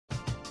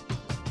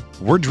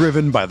We're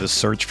driven by the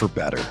search for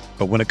better.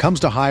 But when it comes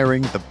to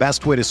hiring, the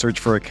best way to search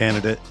for a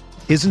candidate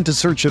isn't to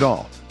search at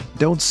all.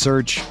 Don't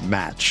search,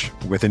 match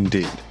with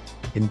Indeed.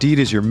 Indeed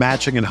is your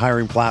matching and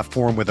hiring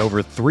platform with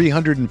over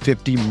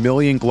 350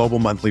 million global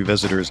monthly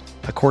visitors,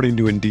 according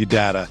to Indeed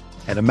data,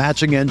 and a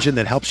matching engine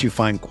that helps you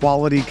find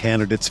quality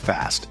candidates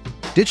fast.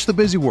 Ditch the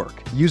busy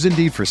work. Use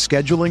Indeed for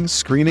scheduling,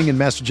 screening, and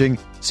messaging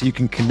so you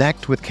can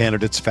connect with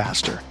candidates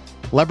faster.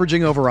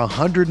 Leveraging over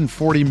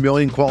 140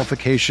 million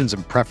qualifications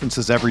and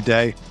preferences every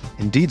day,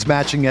 Indeed's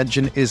matching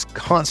engine is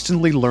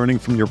constantly learning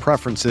from your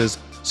preferences,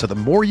 so the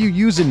more you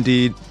use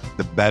Indeed,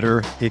 the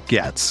better it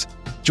gets.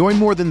 Join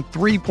more than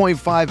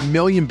 3.5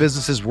 million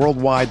businesses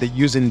worldwide that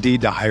use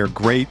Indeed to hire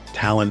great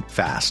talent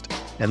fast.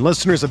 And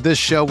listeners of this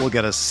show will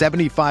get a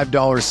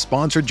 $75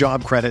 sponsored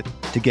job credit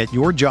to get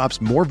your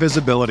jobs more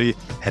visibility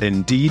at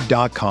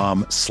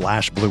Indeed.com/Blue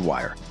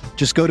Wire.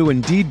 Just go to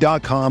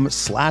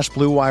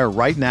Indeed.com/Blue Wire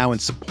right now and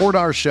support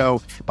our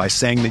show by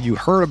saying that you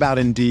heard about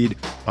Indeed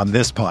on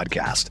this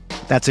podcast.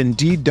 That's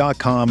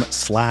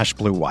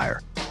Indeed.com/Blue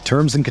Wire.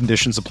 Terms and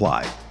conditions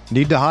apply.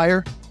 Need to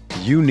hire?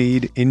 You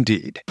need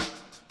Indeed.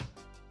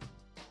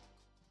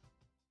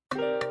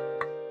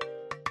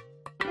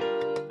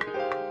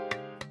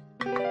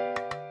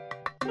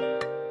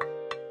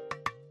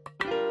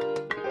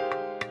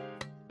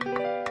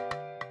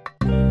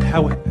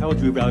 How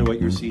would you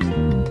evaluate your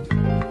season?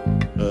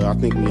 I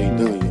think we ain't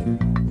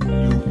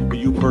done But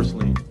you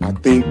personally? yet. I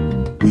think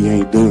we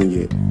ain't done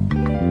yet.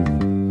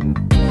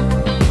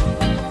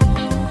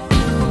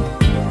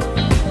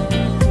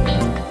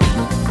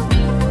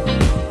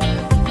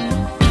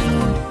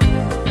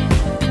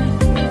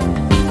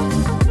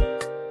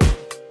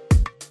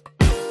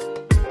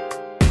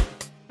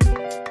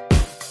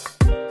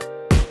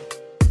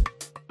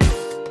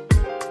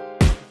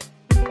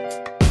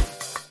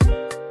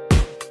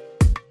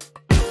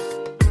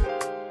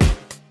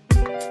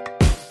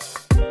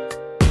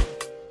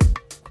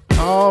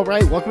 All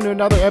right, welcome to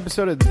another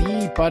episode of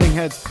the Butting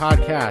Heads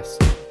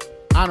Podcast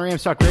on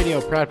Rams Talk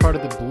Radio, proud part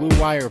of the Blue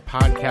Wire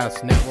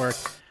Podcast Network.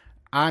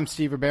 I'm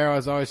Steve Ribeiro,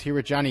 as always, here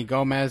with Johnny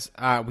Gomez.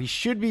 We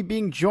should be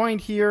being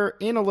joined here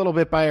in a little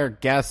bit by our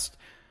guest,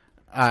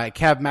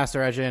 Kev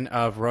Masteregian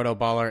of Roto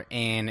Baller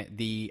and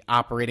the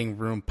Operating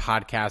Room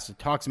Podcast to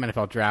talk some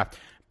NFL draft.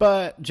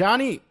 But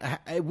Johnny,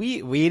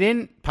 we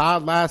didn't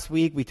pod last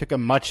week. We took a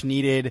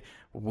much-needed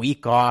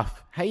week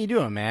off. How you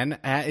doing, man?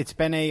 It's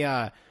been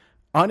a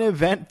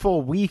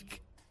uneventful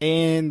week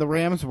in the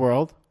Rams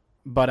world,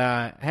 but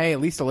hey,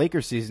 at least the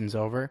Lakers season's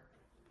over.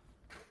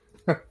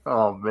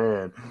 Oh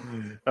man.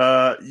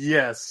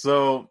 Yes,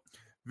 so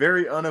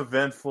very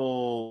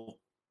uneventful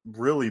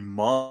really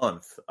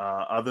month.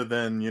 Other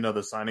than,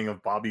 the signing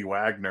of Bobby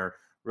Wagner,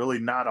 really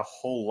not a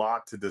whole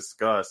lot to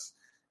discuss.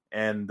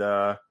 And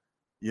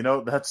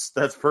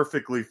that's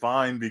perfectly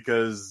fine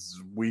because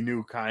we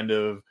knew kind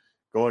of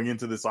going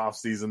into this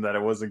offseason that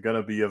it wasn't going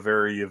to be a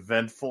very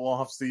eventful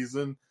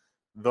offseason.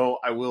 Though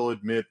I will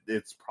admit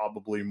it's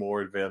probably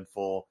more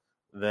eventful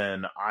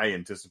than I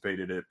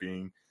anticipated it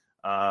being.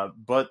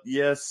 But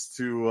yes,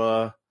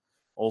 to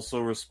also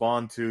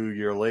respond to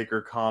your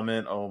Laker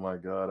comment, oh my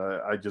God,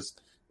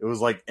 it was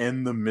like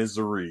end the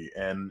misery.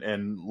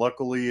 And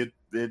luckily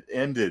it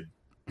ended.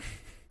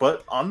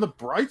 But on the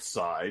bright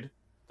side,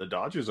 the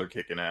Dodgers are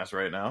kicking ass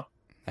right now.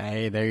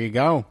 Hey, there you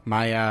go.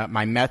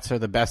 My Mets are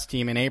the best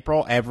team in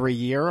April every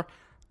year,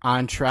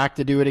 on track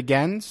to do it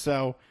again.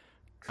 So,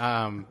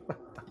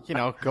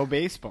 go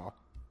baseball.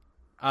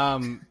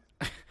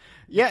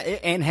 Yeah,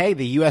 and hey,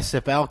 the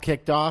USFL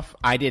kicked off.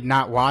 I did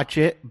not watch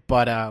it,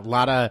 but a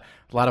lot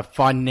of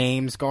fun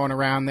names going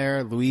around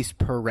there. Luis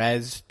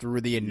Perez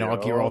threw the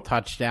inaugural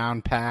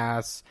touchdown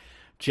pass.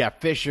 Jeff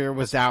Fisher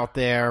was out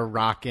there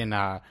rocking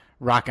a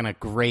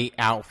great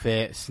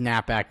outfit,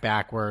 snapback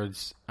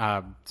backwards.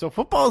 So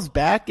football's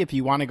back if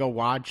you want to go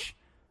watch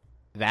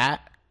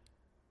that.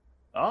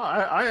 Oh,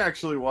 I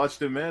actually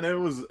watched it, man. It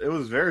was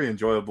very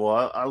enjoyable.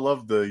 I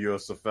love the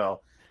USFL.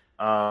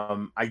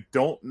 I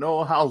don't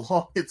know how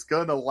long it's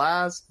gonna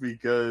last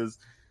because,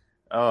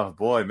 oh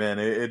boy, man,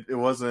 it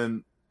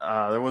wasn't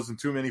there wasn't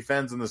too many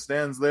fans in the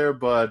stands there,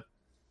 but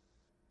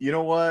you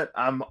know what?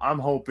 I'm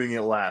hoping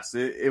it lasts.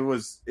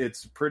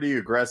 It's pretty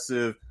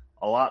aggressive,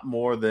 a lot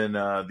more than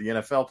the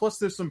NFL. Plus,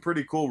 there's some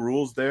pretty cool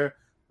rules there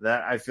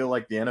that I feel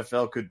like the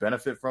NFL could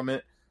benefit from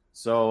it.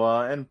 So,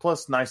 and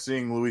plus, nice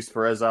seeing Luis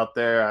Perez out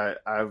there.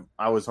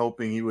 I was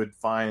hoping he would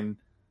find,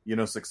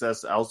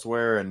 success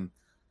elsewhere, and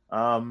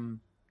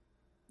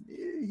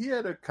he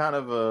had a kind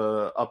of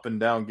a up and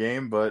down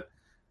game, but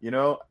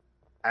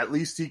at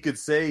least he could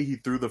say he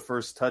threw the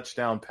first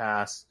touchdown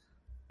pass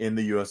in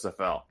the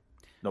USFL.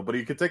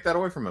 Nobody could take that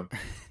away from him.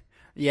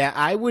 Yeah,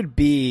 I would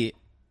be.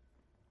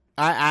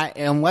 I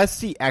unless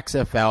the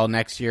XFL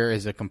next year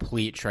is a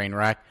complete train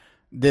wreck,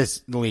 the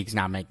league's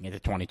not making it to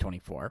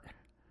 2024.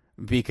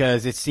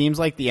 Because it seems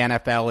like the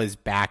NFL is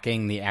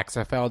backing the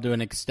XFL to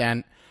an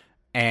extent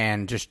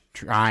and just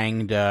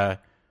trying to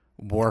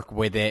work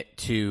with it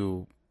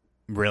to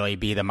really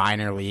be the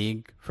minor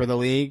league for the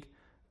league.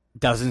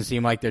 Doesn't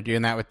seem like they're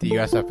doing that with the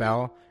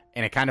USFL.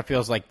 and it kind of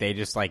feels like they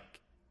just like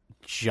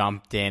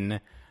jumped in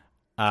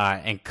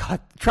and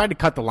tried to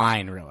cut the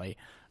line, really.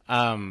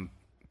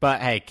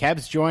 But hey,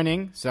 Kev's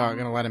joining, so I'm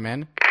gonna let him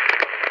in.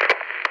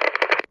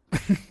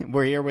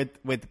 We're here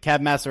with Kev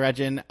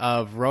Massaregin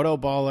of Roto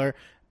Baller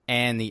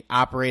and the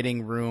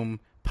Operating Room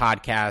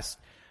podcast.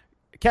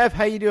 Kev,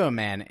 how you doing,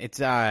 man?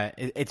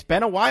 It's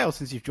been a while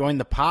since you've joined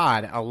the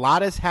pod. A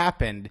lot has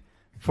happened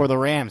for the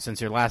Rams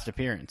since your last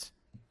appearance.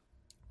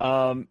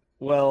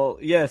 Well,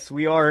 yes,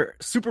 we are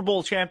Super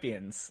Bowl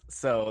champions,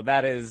 so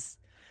that is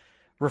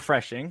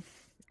refreshing.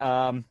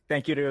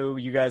 Thank you to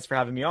you guys for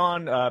having me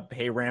on.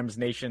 Hey, Rams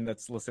Nation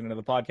that's listening to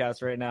the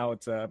podcast right now.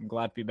 I'm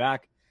glad to be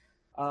back.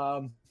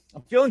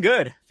 I'm feeling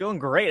good, feeling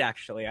great,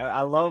 actually.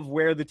 I love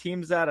where the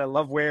team's at. I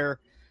love where,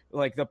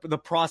 like, the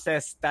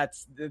process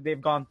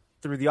they've gone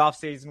through the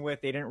offseason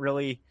with. They didn't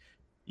really,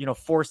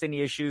 force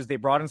any issues. They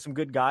brought in some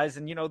good guys,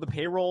 and, the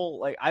payroll,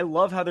 like, I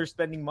love how they're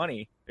spending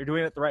money. They're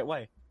doing it the right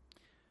way.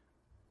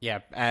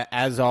 Yeah,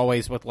 as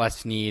always with Les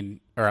Snead,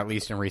 or at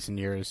least in recent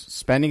years,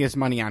 spending his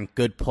money on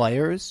good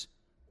players,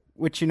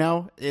 which,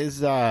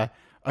 is a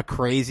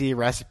crazy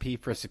recipe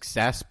for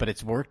success, but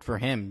it's worked for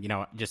him,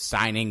 just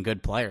signing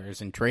good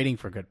players and trading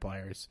for good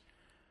players.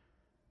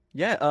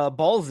 Yeah,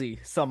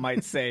 ballsy, some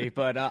might say,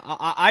 but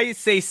I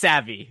say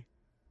savvy.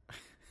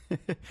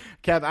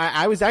 Kev,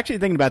 I was actually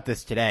thinking about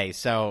this today.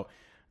 So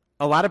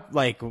a lot of,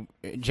 like,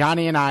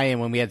 Johnny and I, and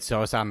when we had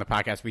Sosa on the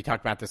podcast, we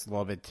talked about this a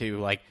little bit too.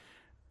 Like,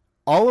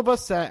 all of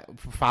us that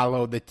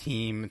follow the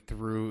team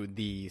through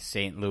the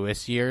St.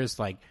 Louis years,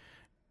 like,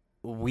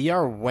 we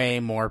are way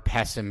more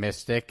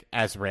pessimistic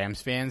as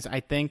Rams fans,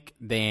 I think,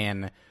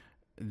 than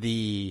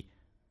the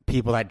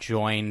people that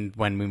joined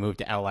when we moved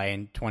to LA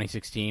in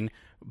 2016.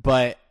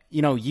 But,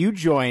 you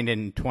joined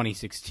in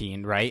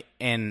 2016, right?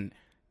 And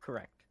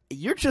correct.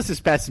 You're just as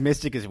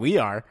pessimistic as we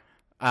are.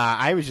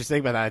 I was just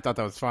thinking about that. I thought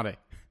that was funny.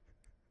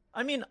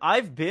 I mean,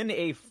 I've been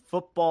a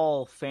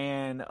football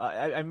fan.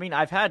 I've been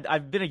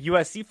a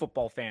USC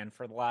football fan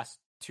for the last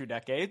 2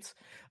 decades.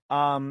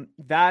 We've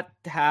had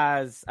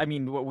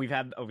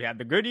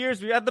the good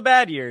years, we've had the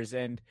bad years,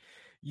 and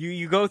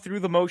you go through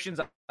the motions.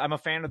 I'm a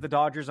fan of the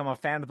Dodgers. I'm a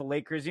fan of the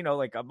Lakers.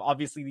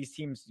 Obviously these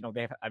teams,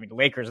 the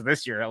Lakers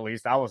this year, at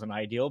least, that wasn't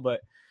ideal,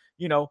 but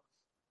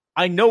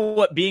I know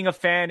what being a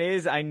fan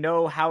is. I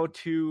know how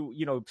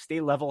to,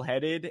 stay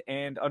level-headed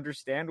and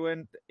understand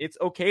when it's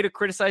okay to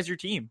criticize your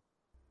team.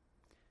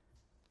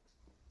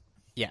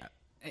 Yeah.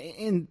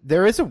 And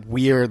there is a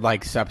weird,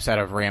 like,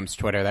 subset of Rams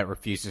Twitter that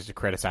refuses to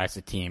criticize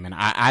the team, and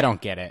I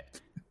don't get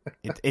it.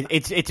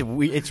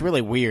 It's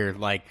really weird.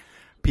 Like,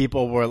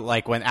 people were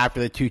like, when after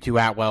the Tutu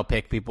Atwell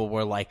pick, people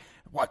were like,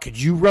 "What, could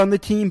you run the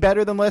team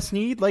better than Les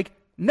Snead?" Like,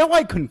 no,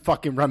 I couldn't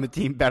fucking run the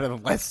team better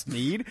than Les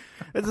Snead.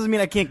 That doesn't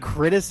mean I can't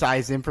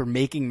criticize him for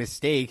making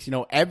mistakes.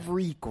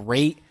 Every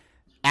great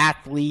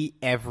athlete,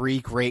 every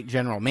great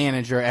general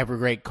manager, every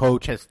great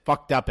coach has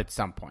fucked up at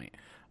some point.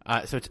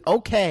 So it's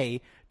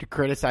okay to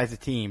criticize the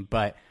team,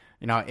 but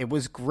it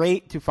was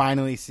great to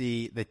finally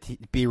see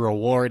be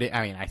rewarded.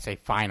 I mean, I say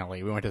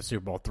finally. We went to the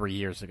Super Bowl 3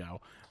 years ago,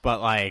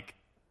 but, like,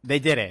 they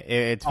did it.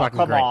 It's fucking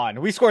come great. Come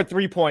on, we scored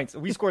 3 points.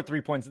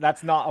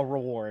 That's not a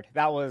reward.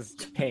 That was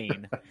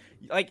pain.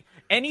 Like,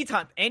 any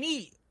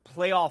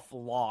playoff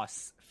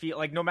loss,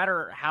 no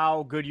matter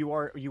how good you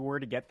were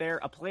to get there,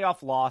 a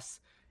playoff loss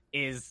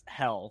is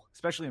hell,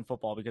 especially in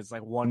football, because it's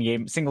like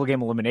single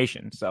game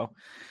elimination. So,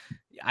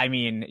 I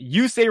mean,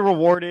 you say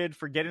rewarded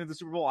for getting to the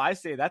Super Bowl. I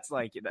say that's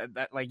like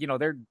that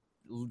they're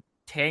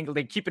tangled.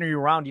 They're keeping you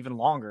around even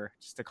longer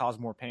just to cause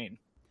more pain.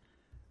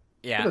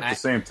 Yeah. But at the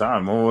same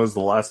time, when was the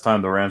last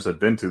time the Rams had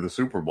been to the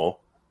Super Bowl?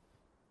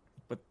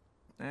 But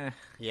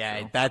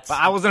that's. But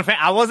I wasn't a fan.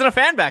 I wasn't a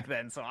fan back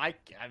then, so I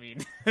mean.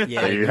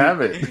 Yeah, you have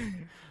it.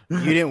 You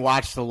didn't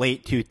watch the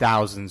late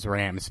 2000s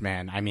Rams,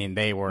 man. I mean,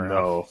 they were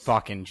a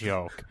fucking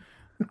joke.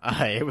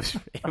 You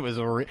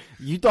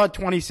thought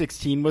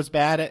 2016 was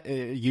bad?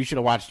 You should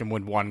have watched them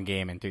win one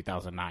game in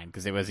 2009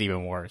 because it was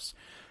even worse.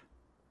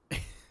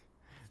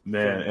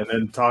 Man, and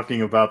then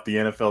talking about the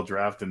NFL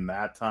draft in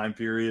that time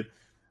period,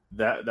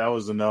 that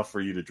was enough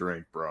for you to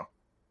drink, bro.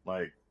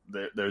 Like,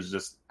 there's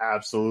just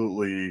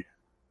absolutely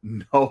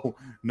no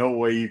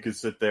way you could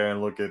sit there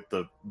and look at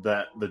the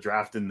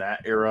draft in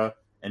that era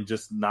and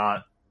just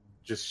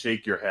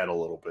shake your head a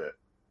little bit.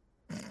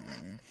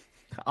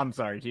 I'm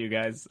sorry to you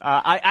guys.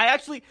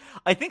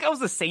 I think I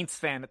was a Saints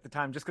fan at the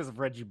time just because of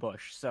Reggie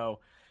Bush. So,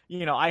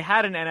 I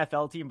had an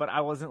NFL team, but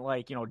I wasn't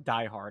like,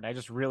 diehard. I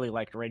just really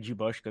liked Reggie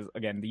Bush because,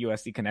 again, the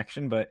USC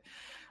connection. But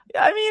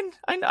yeah, I mean,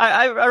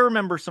 I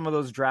remember some of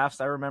those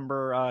drafts. I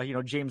remember,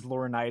 James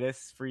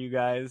Laurinaitis for you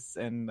guys,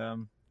 and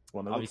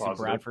obviously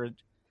Bradford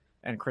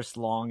and Chris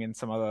Long and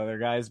some other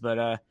guys.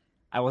 But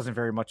I wasn't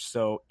very much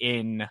so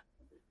in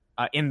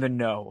the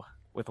know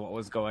with what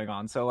was going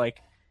on. So,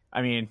 like,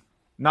 I mean,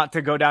 not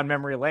to go down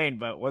memory lane,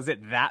 but was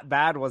it that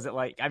bad? Was it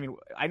like, I mean,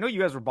 I know you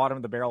guys were bottom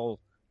of the barrel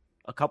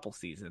a couple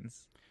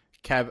seasons.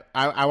 Kev,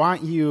 I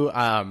want you,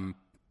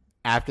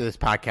 after this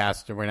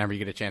podcast or whenever you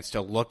get a chance,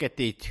 to look at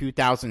the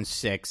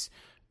 2006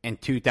 and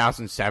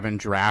 2007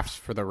 drafts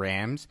for the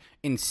Rams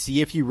and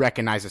see if you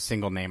recognize a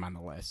single name on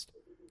the list.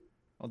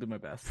 I'll do my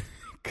best.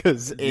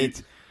 Because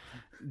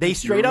they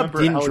straight up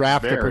didn't Alex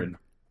draft Barron?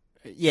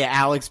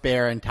 Alex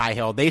Barron, Ty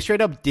Hill. They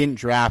straight up didn't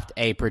draft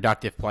a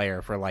productive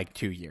player for like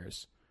 2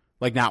 years.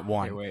 Like not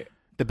one. Wait.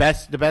 The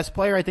best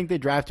player I think they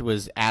drafted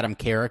was Adam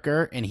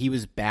Carricker, and he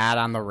was bad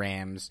on the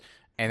Rams,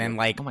 and then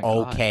like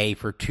okay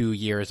for 2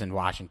 years in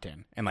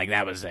Washington, and like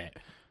that was it.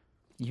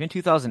 Even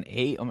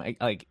 2008,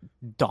 like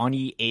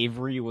Donnie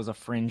Avery was a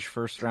fringe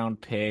first round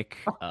pick.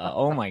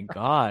 Oh my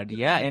god,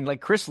 yeah, and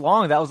like Chris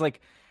Long, that was like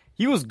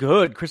he was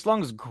good. Chris Long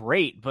was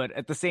great, but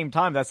at the same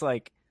time, that's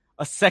like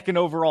a second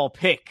overall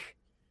pick.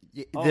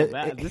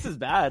 This is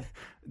bad.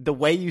 The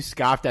way you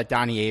scoffed at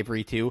Donnie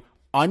Avery too.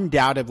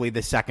 Undoubtedly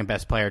the second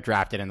best player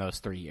drafted in those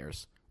 3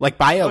 years. Like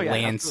by a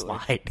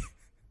landslide.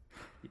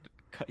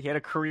 He had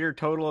a career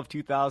total of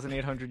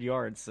 2,800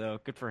 yards, so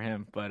good for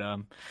him. But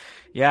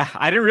yeah,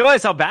 I didn't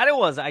realize how bad it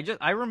was.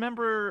 I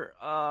remember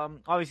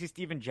obviously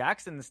Steven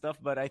Jackson and stuff,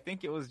 but I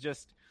think it was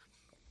just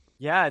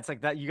it's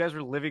like that you guys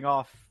were living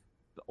off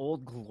the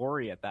old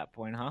glory at that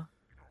point, huh?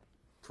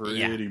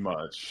 Pretty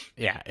much.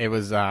 Yeah, it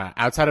was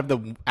outside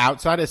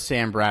of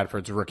Sam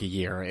Bradford's rookie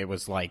year, it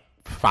was like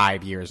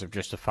 5 years of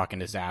just a fucking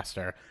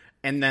disaster.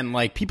 And then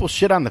like people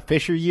shit on the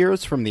Fisher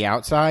years from the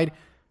outside.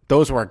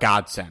 Those were a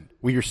godsend.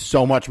 We were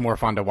so much more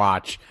fun to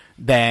watch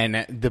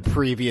than the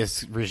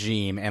previous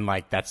regime, and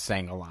like that's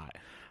saying a lot.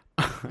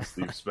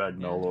 Steve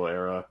Spagnuolo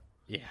era.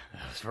 Yeah,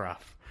 that was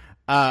rough.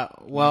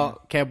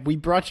 Well, Kev, we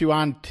brought you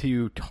on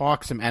to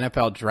talk some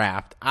NFL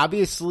draft.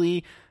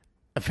 Obviously,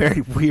 a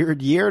very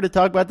weird year to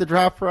talk about the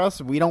draft for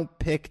us. We don't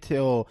pick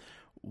till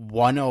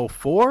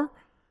 104,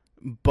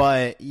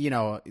 but you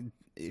know,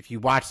 if you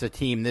watch the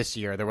team this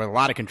year, there were a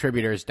lot of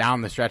contributors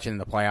down the stretch in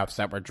the playoffs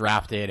that were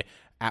drafted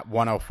at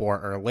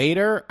 104 or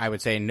later. I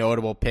would say a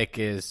notable pick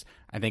is,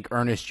 I think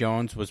Ernest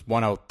Jones was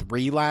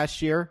 103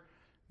 last year.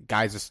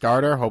 Guy's a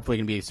starter, hopefully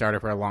going to be a starter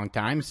for a long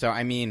time. So,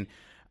 I mean,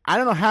 I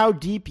don't know how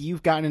deep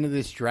you've gotten into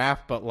this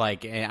draft, but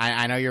like,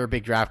 I know you're a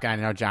big draft guy. I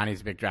know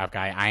Johnny's a big draft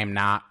guy. I am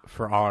not,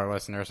 for all our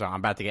listeners, so I'm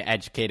about to get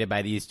educated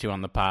by these two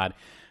on the pod.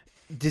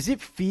 Does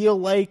it feel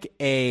like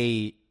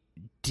a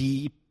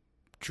deep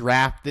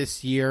draft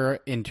this year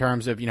in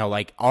terms of, you know,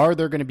 like, are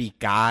there going to be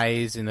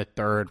guys in the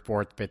third,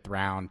 fourth, fifth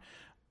round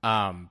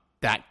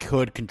that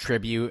could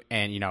contribute?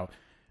 And, you know,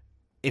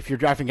 if you're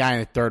drafting a guy in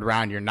the third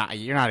round, you're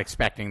not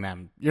expecting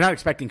them. You're not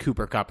expecting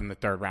Cooper Kupp in the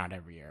third round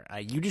every year.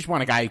 You just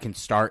want a guy who can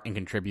start and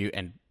contribute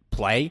and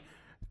play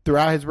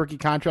throughout his rookie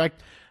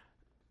contract.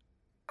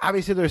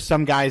 Obviously, there's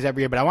some guys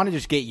every year, but I want to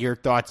just get your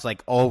thoughts,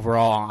 like,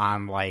 overall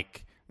on,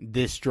 like,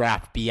 this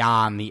draft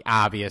beyond the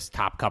obvious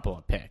top couple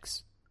of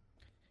picks.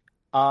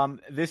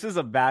 This is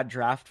a bad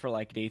draft for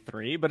like day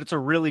 3, but it's a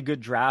really good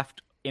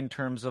draft in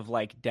terms of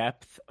like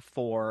depth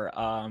for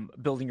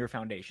building your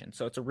foundation.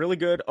 So it's a really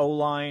good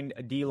O-line,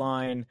 a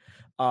D-line,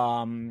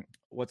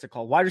 what's it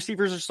called? Wide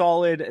receivers are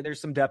solid. There's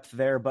some depth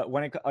there, but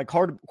when it like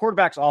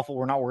quarterback's awful,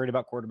 we're not worried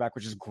about quarterback,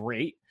 which is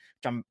great,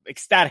 which I'm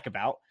ecstatic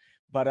about.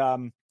 But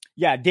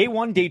yeah, day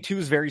 1, day 2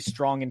 is very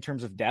strong in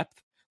terms of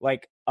depth.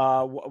 Like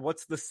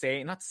what's the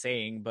saying? Not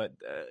saying, but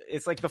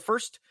it's like the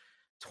first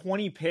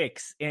 20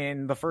 picks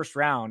in the first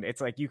round.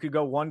 It's like you could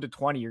go 1 to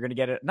 20. You're going to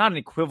get not an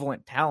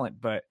equivalent talent,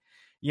 but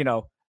you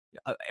know,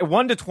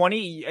 1 to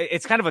 20,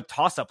 it's kind of a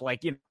toss up,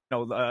 like, you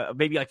know,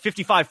 maybe like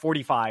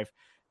 55-45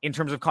 in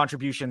terms of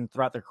contribution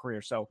throughout their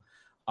career. So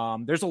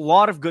there's a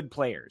lot of good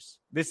players.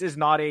 This is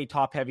not a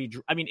top heavy.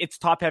 I mean, it's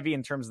top heavy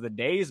in terms of the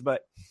days,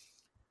 but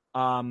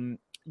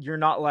you're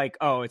not like,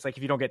 oh, it's like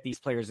if you don't get these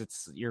players,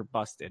 you're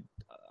busted.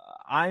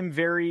 I'm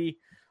very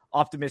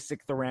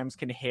optimistic the Rams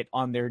can hit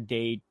on their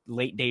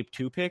late day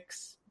 2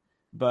 picks,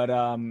 but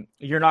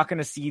you're not going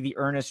to see the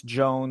Ernest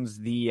Jones,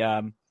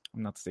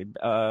 not to say,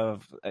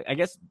 I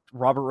guess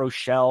Robert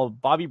Rochelle,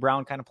 Bobby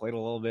Brown kind of played a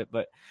little bit,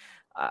 but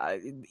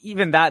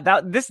even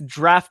that this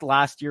draft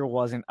last year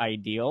wasn't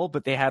ideal,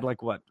 but they had like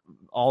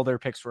all their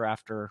picks were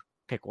after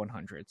pick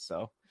 100.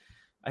 So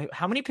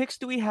how many picks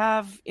do we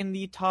have in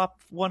the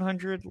top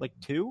 100? Like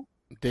 2?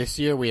 This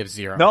year we have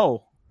 0.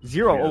 No,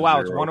 0. Yeah, oh, wow.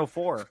 0. It's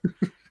 104.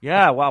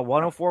 Yeah. Wow.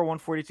 104,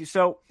 142.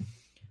 So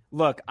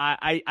look,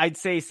 I'd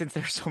say since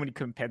there's so many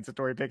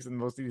compensatory picks and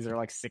most of these are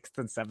like 6th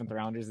and 7th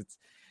rounders, it's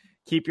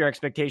keep your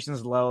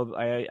expectations low.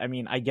 I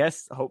mean, I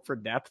guess hope for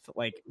depth,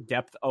 like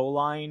depth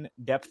O-line,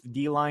 depth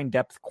D-line,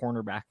 depth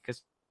cornerback,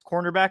 because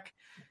cornerback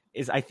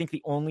is, I think,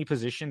 the only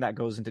position that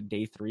goes into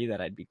day 3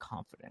 that I'd be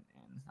confident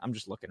in. I'm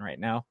just looking right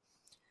now.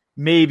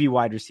 Maybe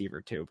wide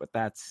receiver too, but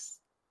that's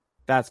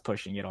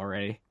pushing it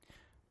already.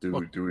 Do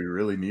we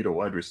really need a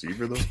wide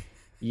receiver though?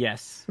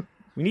 Yes.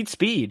 We need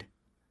speed.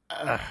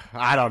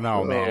 I don't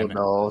know, man.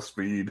 No,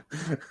 speed.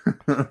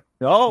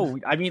 No,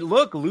 I mean,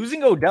 look,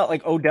 losing Odell,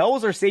 like Odell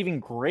was our saving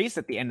grace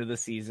at the end of the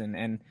season.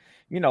 And,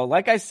 you know,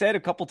 like I said a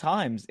couple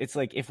times, it's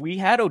like if we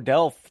had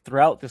Odell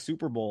throughout the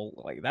Super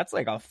Bowl, like that's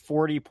like a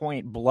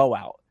 40-point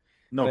blowout.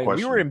 No like,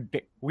 question.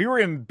 We were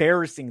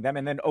embarrassing them.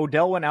 And then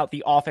Odell went out.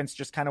 The offense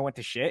just kind of went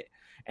to shit.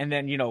 And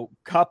then, you know,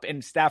 Kupp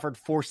and Stafford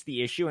forced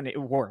the issue and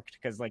it worked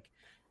because like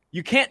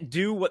You can't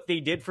do what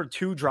they did for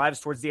 2 drives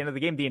towards the end of the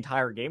game, the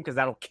entire game, because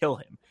that'll kill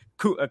him.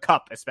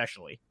 Kupp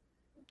especially.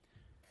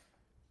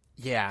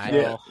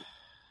 Yeah.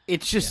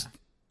 It's just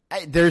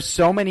there's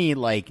so many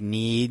like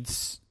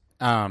needs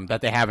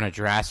that they haven't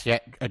addressed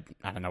yet.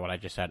 I don't know what I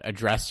just said.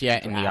 Addressed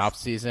yet in the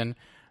offseason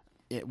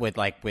with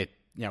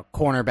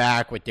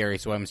cornerback with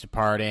Darius Williams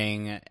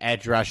departing,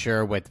 edge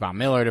rusher with Von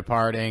Miller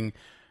departing,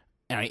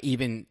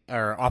 even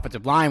or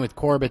offensive line with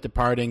Corbett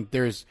departing.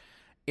 There's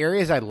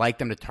areas I'd like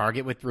them to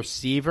target with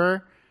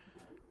receiver.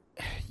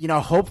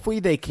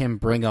 Hopefully they can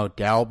bring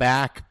Odell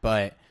back,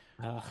 but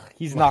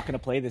he's not going to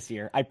play this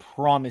year. I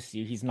promise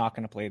you, he's not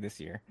going to play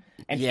this year.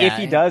 And if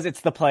he does,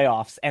 it's the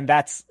playoffs, and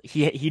that's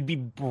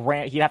he'd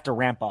have to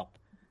ramp up.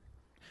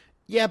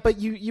 Yeah, but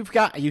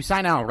you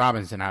sign Allen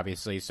Robinson,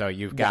 obviously, so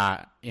you've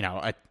got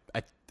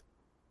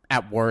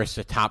at worst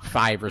a top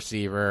 5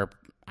 receiver.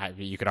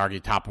 You could argue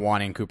top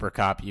 1 in Cooper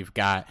Kupp. You've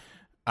got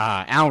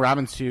Allen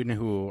Robinson,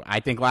 who I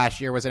think last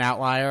year was an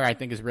outlier. I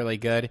think is really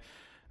good.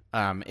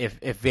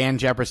 If Van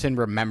Jefferson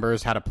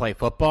remembers how to play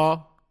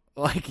football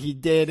like he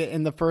did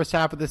in the first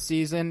half of the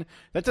season,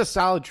 that's a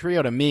solid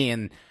trio to me.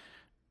 And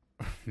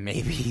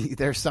maybe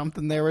there's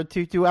something there with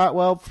Tutu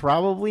Atwell.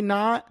 Probably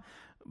not.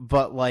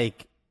 But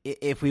like,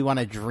 if we want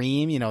to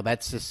dream,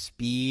 that's the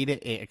speed.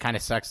 It kind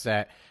of sucks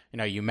that,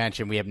 you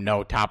mentioned we have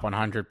no top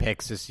 100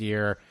 picks this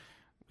year.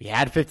 We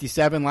had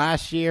 57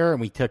 last year,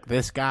 and we took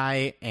this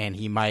guy, and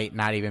he might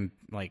not even,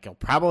 he'll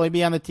probably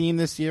be on the team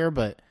this year,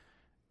 but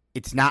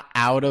it's not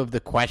out of the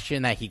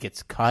question that he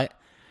gets cut.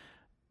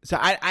 So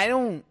I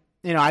don't,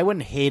 I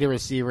wouldn't hate a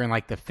receiver in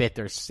the 5th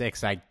or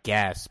 6th, I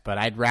guess, but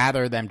I'd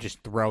rather them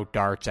just throw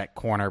darts at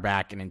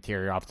cornerback and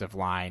interior offensive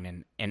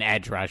line and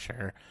edge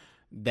rusher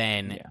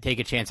than take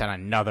a chance on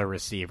another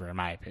receiver, in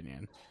my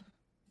opinion.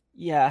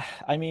 Yeah,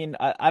 I mean,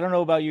 I don't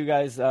know about you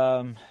guys.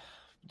 I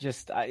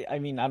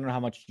don't know how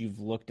much you've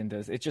looked into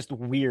this. It's just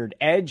weird.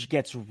 Edge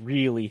gets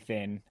really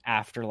thin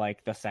after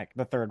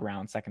the third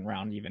round, second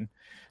round even.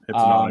 It's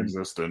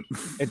non-existent.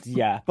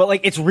 But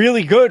it's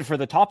really good for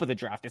the top of the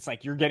draft. It's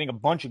you're getting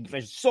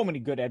there's so many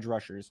good edge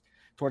rushers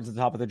towards the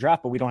top of the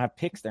draft, but we don't have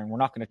picks there, and we're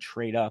not going to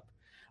trade up.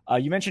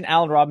 You mentioned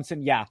Allen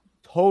Robinson. Yeah,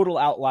 total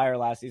outlier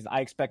last season.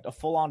 I expect a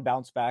full-on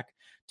bounce back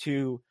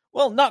to,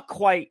 not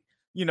quite,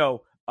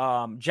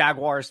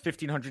 Jaguars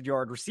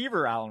 1,500-yard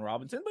receiver Allen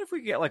Robinson, but if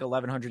we get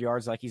 1,100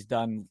 yards like he's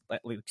done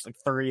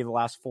 30 of the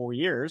last 4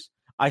 years,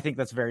 I think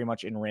that's very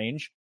much in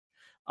range.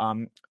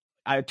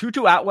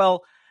 Tutu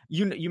Atwell,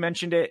 you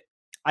mentioned it.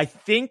 I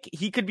think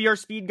he could be our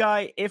speed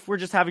guy if we're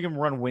just having him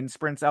run wind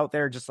sprints out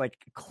there, just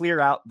clear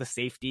out the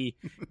safety,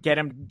 get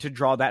him to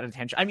draw that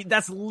attention. I mean,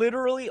 that's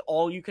literally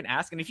all you can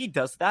ask. And if he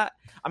does that,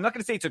 I'm not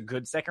going to say it's a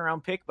good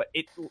second-round pick, but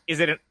is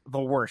it the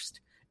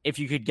worst if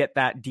you could get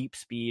that deep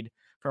speed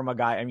from a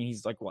guy? I mean,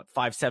 he's 5'7",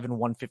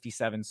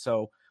 157.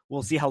 So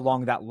we'll see how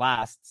long that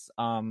lasts.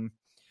 I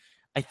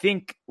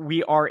think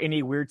we are in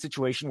a weird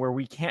situation where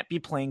we can't be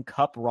playing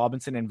Kupp,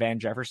 Robinson, and Van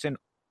Jefferson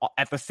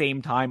at the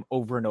same time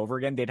over and over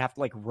again. They'd have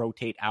to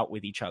rotate out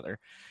with each other,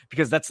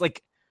 because that's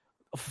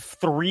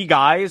 3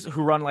 guys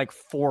who run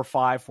 4.5,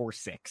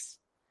 4.6.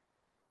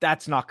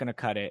 That's not going to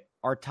cut it.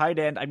 Our tight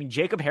end, I mean,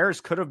 Jacob Harris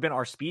could have been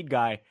our speed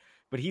guy,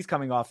 but he's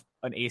coming off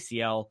an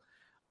ACL.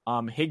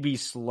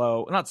 Higbee's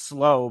slow, not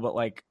slow, but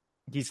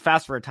he's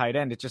fast for a tight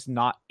end. It's just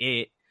not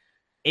it.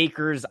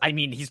 Akers, I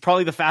mean, he's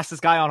probably the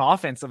fastest guy on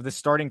offense of the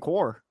starting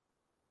core.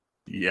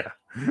 Yeah,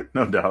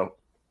 no doubt.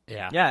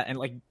 Yeah,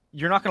 and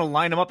you're not going to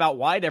line him up out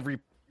wide every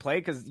play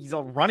because he's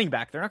a running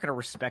back. They're not going to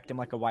respect him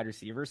like a wide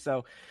receiver.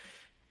 So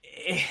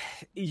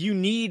you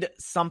need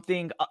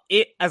something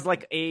as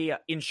a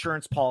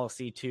insurance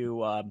policy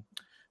to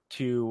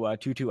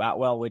Tutu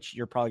Atwell, which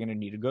you're probably going to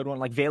need a good one.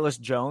 Velus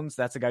Jones,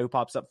 that's a guy who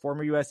pops up,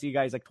 former USC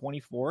guy. He's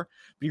 24,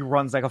 but he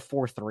runs a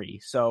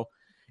 4.3. So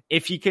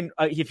if he can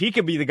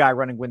be the guy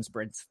running wind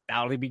sprints,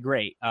 that would be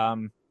great.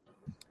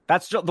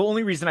 That's the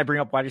only reason I bring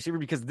up wide receiver,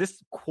 because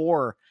this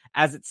core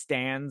as it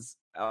stands,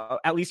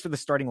 at least for the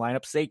starting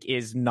lineup's sake,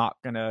 is not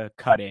going to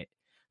cut it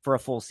for a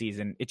full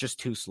season. It's just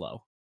too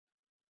slow.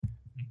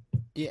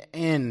 Yeah,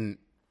 and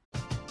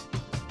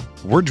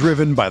we're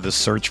driven by the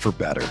search for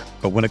better.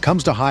 But when it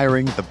comes to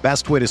hiring, the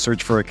best way to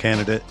search for a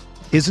candidate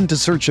isn't to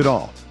search at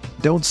all.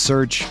 Don't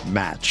search,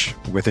 match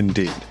with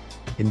Indeed.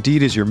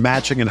 Indeed is your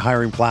matching and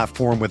hiring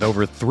platform with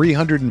over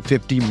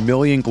 350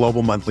 million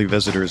global monthly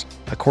visitors,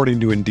 according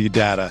to Indeed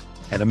data,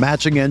 and a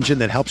matching engine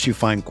that helps you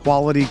find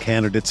quality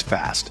candidates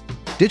fast.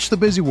 Ditch the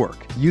busy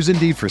work. Use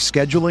Indeed for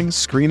scheduling,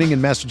 screening,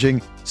 and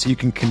messaging so you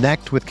can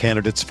connect with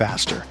candidates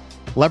faster.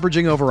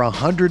 Leveraging over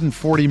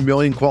 140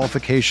 million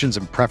qualifications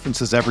and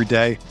preferences every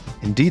day,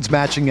 Indeed's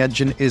matching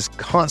engine is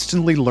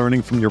constantly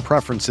learning from your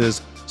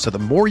preferences, so the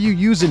more you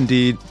use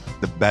Indeed,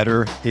 the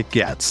better it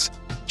gets.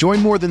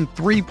 Join more than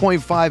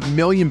 3.5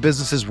 million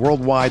businesses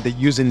worldwide that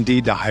use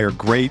Indeed to hire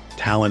great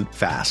talent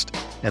fast.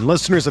 And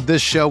listeners of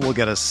this show will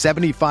get a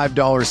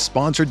 $75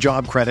 sponsored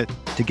job credit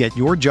to get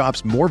your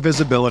jobs more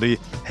visibility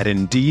at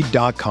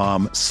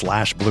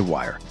Indeed.com/Blue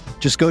Wire.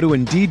 Just go to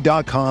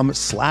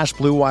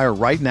Indeed.com/Blue Wire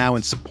right now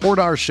and support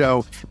our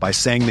show by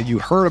saying that you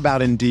heard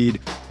about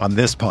Indeed on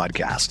this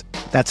podcast.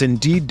 That's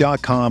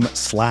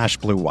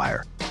Indeed.com/Blue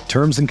Wire.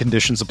 Terms and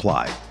conditions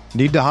apply.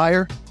 Need to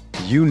hire?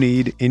 You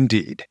need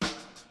Indeed.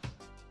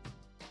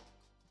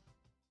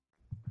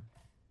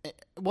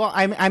 Well,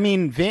 I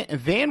mean,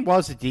 Van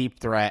was a deep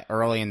threat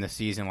early in the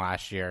season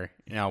last year,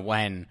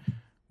 when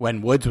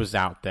Woods was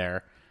out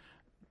there.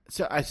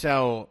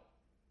 So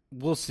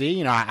we'll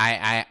see.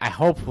 I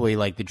hopefully,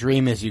 like, the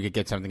dream is you could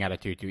get something out of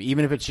Tutu,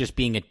 even if it's just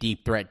being a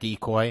deep threat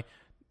decoy.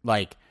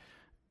 Like,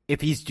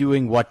 if he's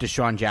doing what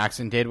Deshaun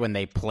Jackson did when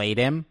they played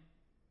him,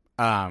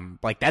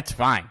 that's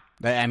fine.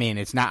 I mean,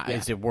 it's not. Yeah.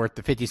 Is it worth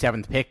the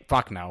 57th pick?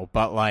 Fuck no.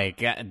 But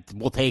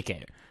we'll take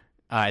it.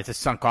 It's a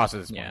sunk cost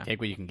at this point. Yeah.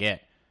 Take what you can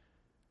get.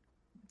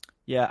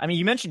 Yeah, I mean,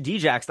 you mentioned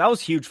Djax. That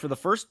was huge for the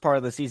first part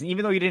of the season,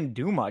 even though he didn't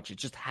do much.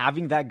 It's just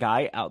having that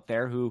guy out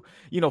there who,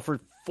 for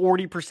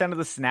 40% of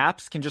the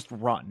snaps can just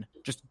run,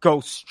 just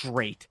go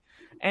straight.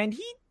 And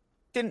he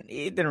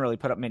didn't really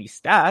put up many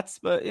stats,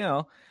 but,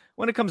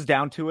 when it comes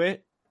down to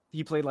it,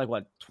 he played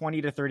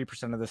 20 to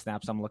 30% of the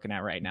snaps I'm looking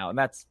at right now. And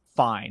that's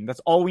fine.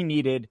 That's all we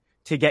needed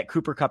to get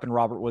Cooper Kupp and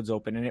Robert Woods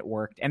open, and it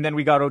worked. And then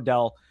we got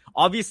Odell.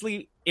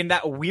 Obviously, in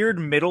that weird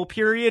middle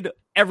period,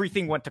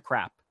 everything went to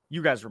crap.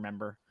 You guys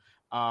remember.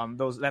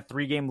 That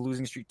 3-game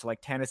losing streak to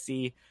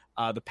Tennessee,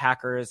 the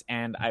Packers,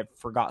 and I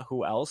forgot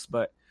who else,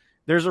 but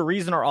there's a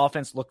reason our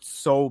offense looked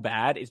so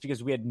bad. It's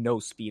because we had no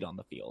speed on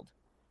the field.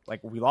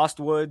 We lost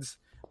Woods,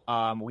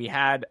 we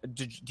had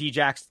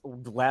Djax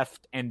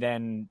left, and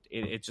then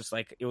it just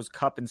it was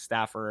Kupp and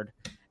Stafford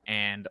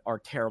and our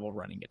terrible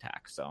running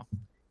attack. So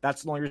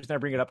that's the only reason I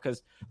bring it up,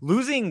 because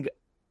losing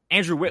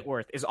Andrew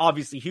Whitworth is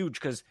obviously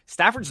huge because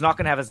Stafford's not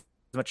going to have as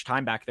much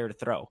time back there to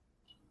throw.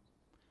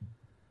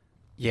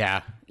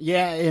 Yeah,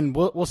 and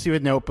we'll see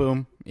with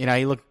Noteboom.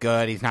 He looked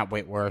good. He's not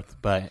Whitworth,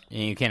 but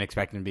you can't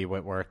expect him to be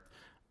Whitworth.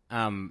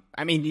 I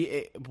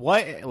mean,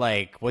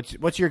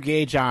 what's your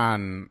gauge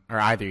on, or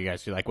either of you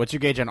guys do, what's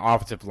your gauge on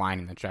offensive line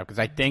in the draft? Because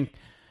I think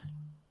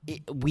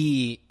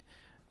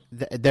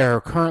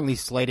they're currently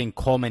slating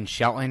Coleman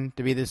Shelton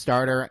to be the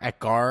starter at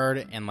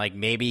guard, and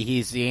maybe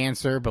he's the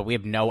answer, but we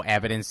have no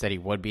evidence that he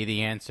would be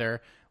the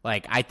answer.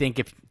 I think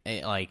if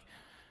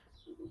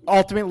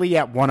ultimately,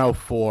 at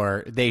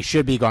 104, they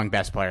should be going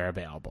best player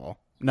available,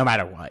 no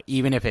matter what.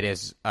 Even if it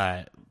is,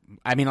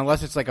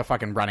 unless it's a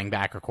fucking running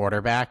back or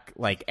quarterback,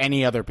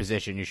 any other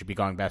position, you should be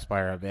going best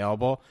player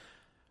available.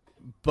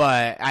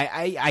 But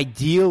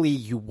ideally,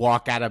 you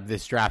walk out of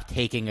this draft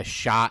taking a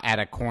shot at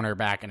a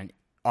cornerback and an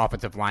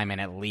offensive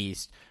lineman at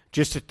least,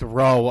 just to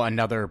throw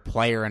another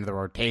player into the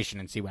rotation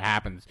and see what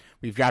happens.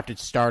 We've drafted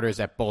starters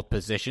at both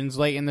positions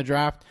late in the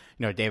draft.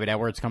 David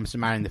Edwards comes to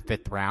mind in the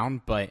 5th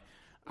round, but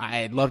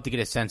I'd love to get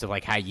a sense of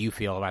how you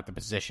feel about the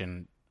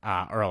position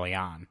early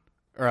on,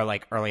 or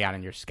early on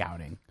in your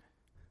scouting.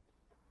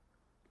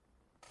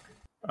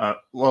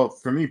 Well,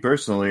 for me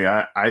personally,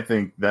 I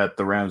think that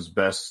the Rams'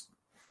 best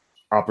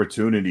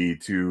opportunity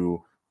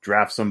to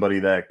draft somebody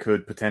that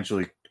could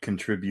potentially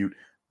contribute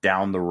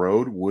down the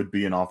road would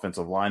be an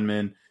offensive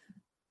lineman.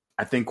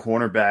 I think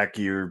cornerback,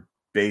 you're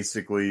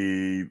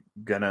basically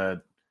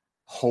gonna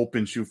hope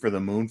and shoot for the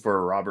moon for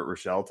a Robert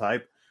Rochelle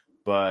type.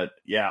 But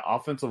yeah,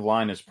 offensive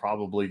line is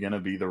probably going to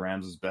be the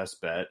Rams'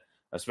 best bet,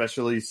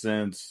 especially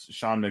since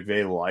Sean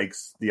McVay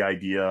likes the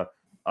idea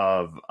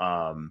of,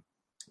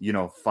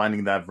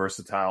 finding that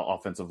versatile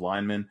offensive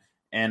lineman.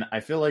 And I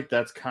feel like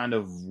that's kind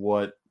of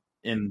what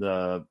in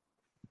the,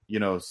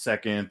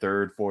 2nd,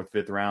 3rd, 4th,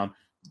 5th round,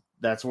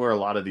 that's where a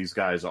lot of these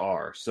guys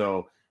are.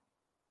 So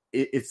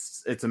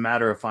it's a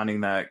matter of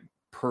finding that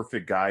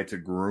perfect guy to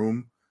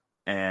groom.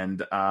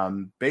 And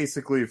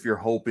basically, if you're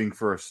hoping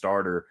for a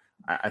starter,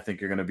 I think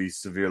you're going to be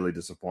severely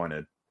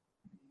disappointed.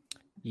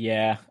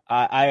 Yeah,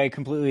 I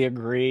completely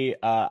agree.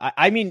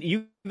 I mean,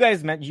 you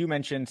guys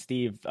mentioned,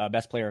 Steve,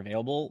 best player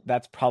available.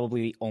 That's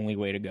probably the only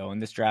way to go in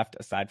this draft,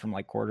 aside from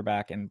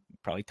quarterback and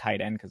probably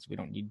tight end, because we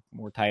don't need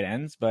more tight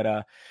ends.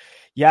 But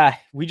yeah,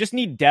 we just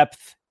need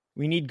depth.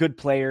 We need good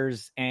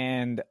players,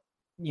 and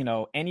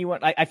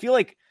anyone. I feel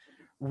like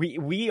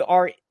we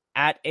are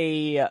at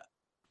a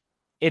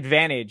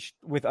advantage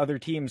with other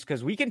teams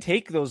because we can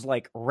take those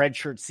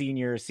redshirt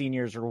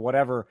seniors or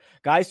whatever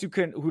guys who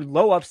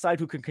low upside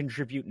who can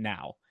contribute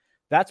now.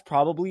 That's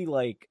probably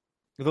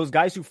those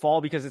guys who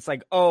fall because it's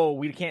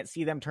we can't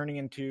see them turning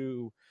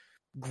into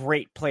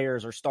great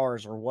players or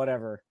stars or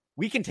whatever.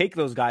 We can take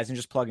those guys and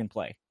just plug and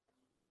play.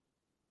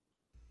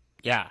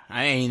 Yeah,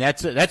 I mean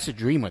that's a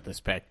dream with this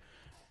pick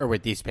or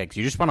with these picks.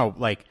 You just want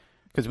to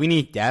because we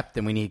need depth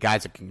and we need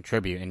guys that can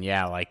contribute,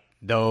 and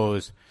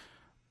those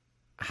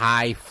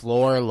high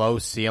floor, low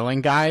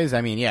ceiling guys.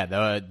 I mean,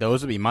 yeah,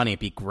 those would be money. It'd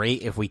be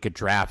great if we could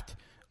draft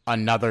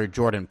another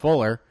Jordan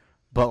Fuller,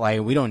 but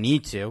we don't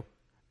need to.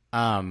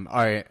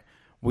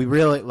 We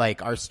really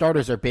our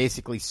starters are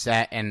basically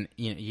set, and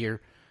you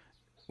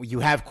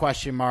have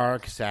question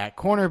marks at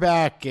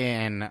cornerback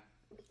and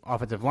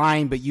offensive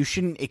line, but you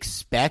shouldn't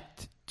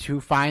expect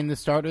to find the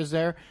starters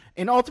there.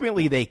 And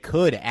ultimately, they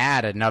could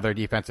add another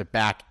defensive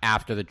back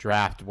after the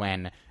draft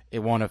when it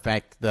won't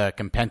affect the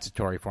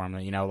compensatory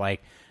formula. You know,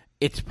 like,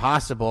 it's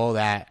possible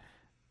that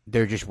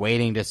they're just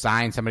waiting to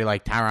sign somebody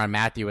like Tyrann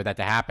Mathieu with that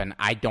to happen.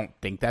 I don't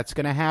think that's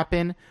going to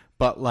happen.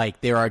 But, like,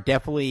 there are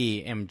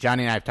definitely, and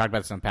Johnny and I have talked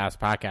about this on past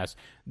podcasts,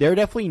 there are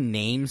definitely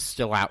names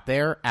still out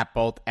there at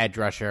both edge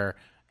rusher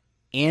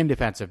and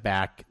defensive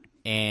back.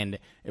 And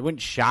it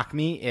wouldn't shock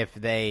me if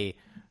they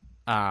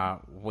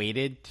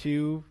waited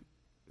to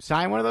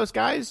sign one of those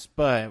guys.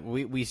 But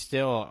we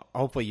still,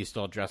 hopefully you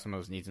still address some of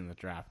those needs in the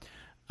draft.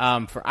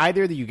 For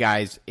either of you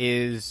guys,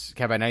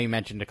 Kev, I know you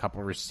mentioned a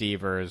couple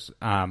receivers,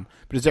 but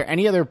is there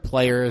any other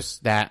players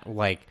that,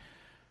 like,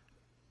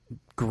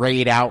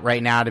 grade out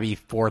right now to be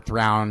fourth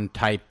round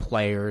type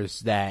players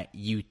that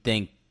you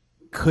think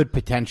could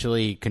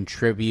potentially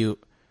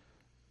contribute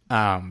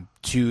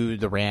to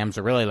the Rams,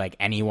 or really like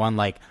anyone?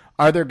 Like,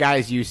 are there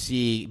guys you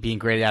see being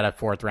graded out of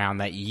fourth round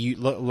that you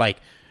look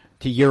like,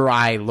 to your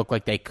eye, look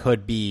like they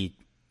could be,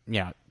 you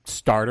know,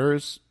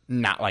 starters,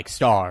 not like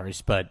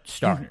stars, but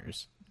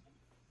starters?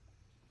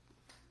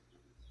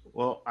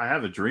 Well, I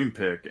have a dream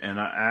pick, and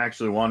I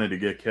actually wanted to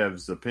get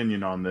Kev's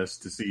opinion on this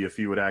to see if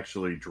he would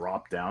actually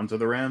drop down to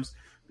the Rams,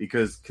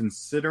 because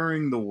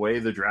considering the way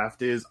the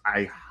draft is,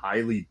 I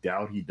highly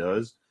doubt he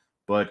does.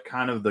 But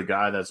kind of the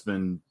guy that's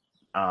been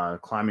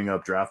climbing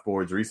up draft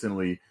boards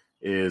recently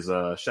is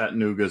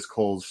Chattanooga's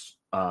Cole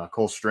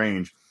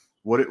Strange.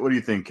 What do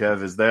you think,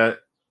 Kev? Is that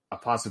a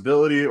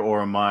possibility,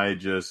 or am I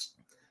just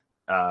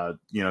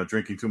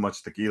drinking too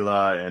much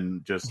tequila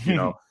and just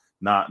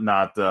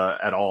not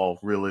at all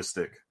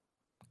realistic?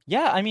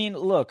 Yeah, I mean,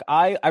 look,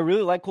 I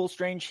really like Cole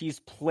Strange. He's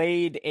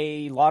played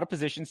a lot of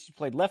positions. He's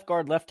played left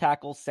guard, left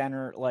tackle,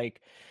 center. Like,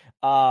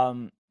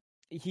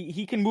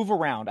 he can move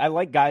around. I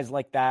like guys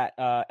like that.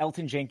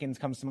 Elton Jenkins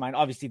comes to mind.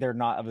 Obviously, they're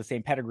not of the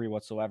same pedigree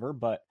whatsoever,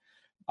 but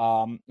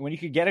when you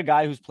could get a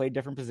guy who's played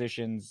different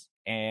positions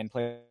and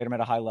played them at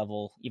a high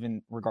level,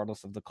 even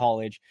regardless of the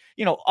college,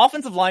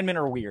 offensive linemen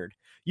are weird.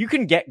 You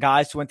can get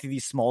guys who went to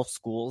these small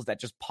schools that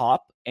just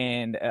pop,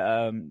 and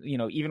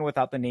even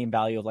without the name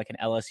value of like an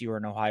LSU or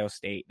an Ohio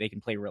State, they can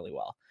play really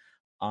well.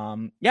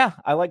 Yeah,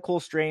 I like Cole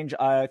Strange.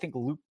 I think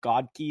Luke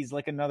Godke's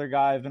like another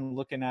guy I've been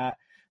looking at.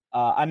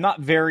 I'm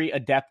not very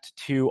adept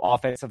to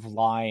offensive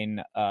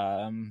line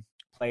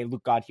play.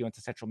 Luke Godke went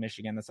to Central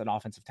Michigan. That's an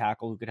offensive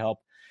tackle who could help.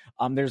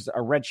 There's a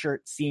redshirt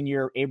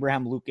senior,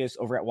 Abraham Lucas,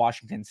 over at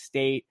Washington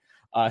State,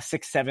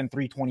 6'7",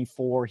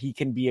 324. He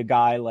can be a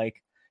guy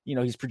like,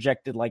 he's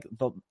projected like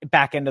the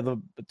back end of the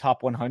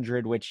top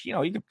 100, which,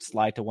 you could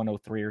slide to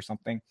 103 or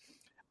something.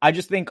 I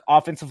just think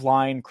offensive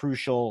line,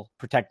 crucial,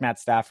 protect Matt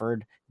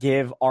Stafford,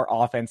 give our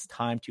offense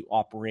time to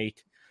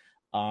operate.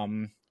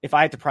 If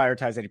I had to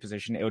prioritize any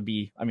position, it would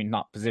be,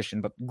 not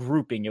position, but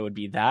grouping, it would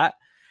be that.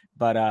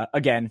 But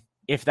again,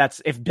 if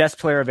best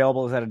player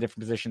available is at a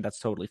different position, that's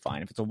totally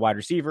fine. If it's a wide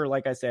receiver,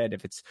 like I said,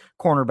 if it's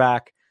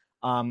cornerback,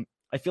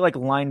 I feel like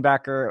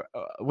linebacker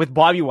with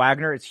Bobby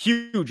Wagner, it's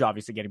huge,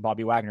 obviously, getting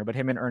Bobby Wagner, but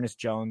him and Ernest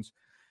Jones,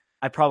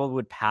 I probably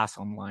would pass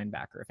on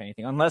linebacker, if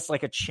anything, unless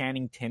like a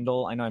Channing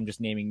Tindall. I know I'm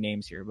just naming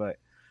names here, but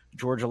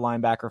Georgia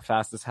linebacker,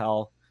 fast as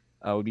hell,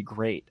 would be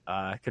great.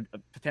 Could a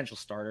potential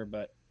starter,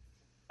 but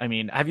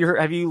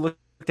have you looked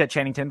at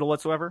Channing Tindall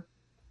whatsoever?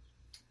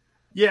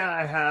 Yeah,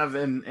 I have,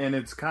 and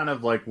it's kind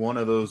of like one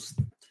of those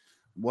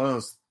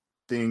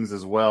things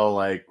as well.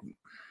 Like,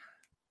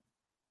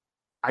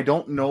 I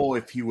don't know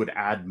if he would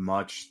add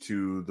much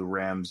to the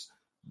Rams'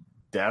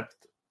 depth,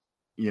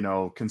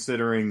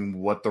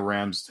 considering what the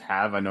Rams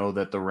have. I know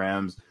that the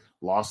Rams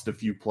lost a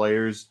few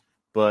players,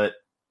 but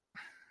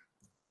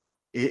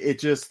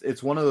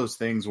it's one of those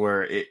things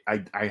where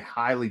I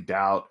highly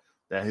doubt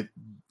that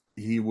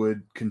he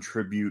would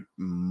contribute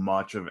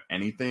much of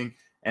anything.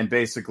 And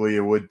basically,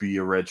 it would be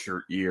a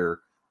redshirt year,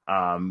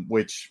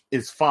 which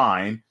is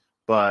fine.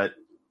 But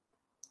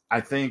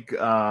I think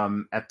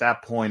at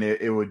that point,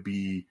 it would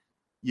be,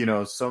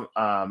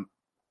 I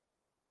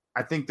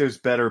think there's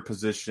better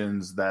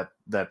positions that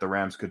the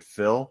Rams could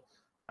fill,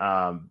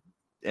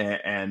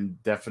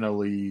 and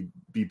definitely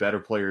be better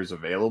players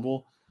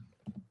available.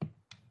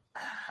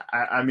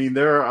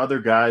 There are other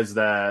guys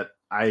that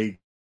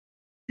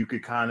you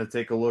could kind of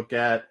take a look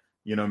at.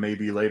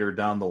 Maybe later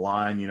down the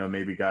line,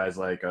 maybe guys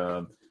like,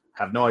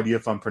 have no idea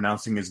if I'm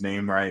pronouncing his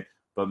name right,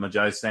 but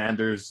Majai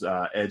Sanders,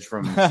 edge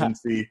from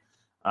Cincy.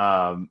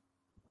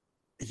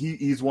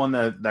 He's one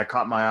that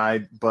caught my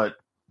eye, but,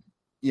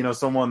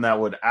 someone that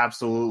would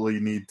absolutely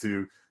need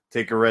to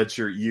take a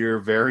redshirt year,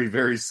 very,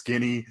 very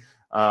skinny.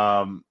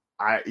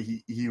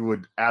 He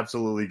would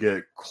absolutely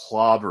get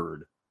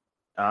clobbered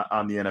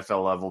on the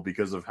NFL level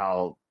because of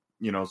how,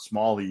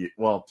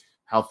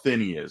 how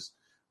thin he is.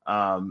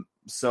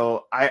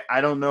 So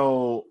I don't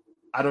know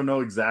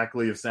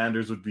exactly if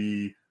Sanders would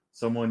be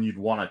someone you'd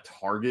want to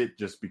target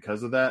just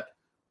because of that.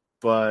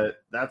 But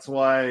that's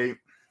why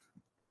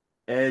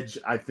edge,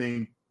 I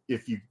think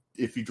if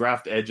you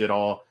draft edge at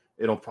all,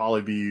 it'll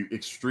probably be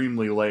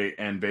extremely late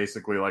and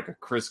basically like a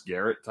Chris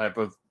Garrett type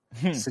of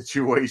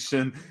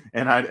situation,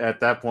 and at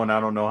that point, I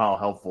don't know how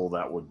helpful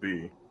that would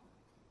be.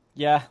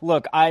 Yeah,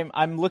 look,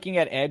 I'm looking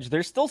at edge.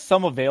 There's still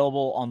some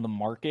available on the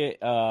market.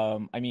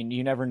 I mean,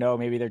 you never know.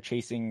 Maybe they're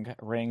chasing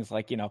rings,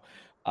 like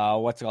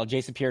what's it called?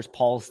 Jason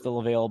Pierce-Paul's still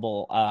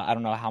available. I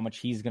don't know how much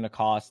he's going to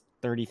cost.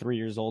 33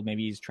 years old.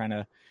 Maybe he's trying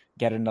to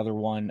get another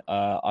one.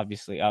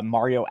 Obviously,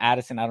 Mario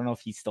Addison. I don't know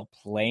if he's still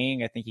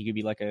playing. I think he could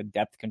be like a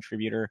depth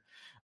contributor.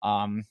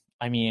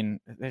 I mean,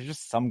 there's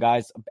just some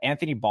guys.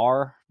 Anthony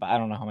Barr, but I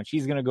don't know how much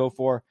he's going to go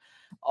for.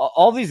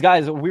 All these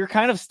guys, we're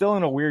kind of still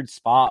in a weird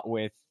spot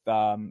with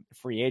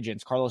free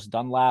agents. Carlos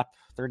Dunlap,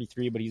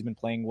 33, but he's been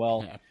playing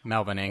well. Yeah,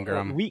 Melvin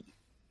Ingram.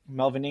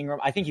 Melvin Ingram,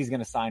 I think he's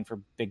going to sign for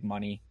big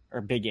money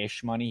or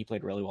big-ish money. He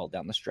played really well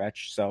down the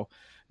stretch, so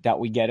doubt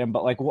we get him.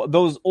 But like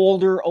those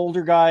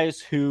older guys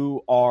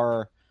who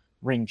are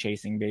ring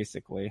chasing,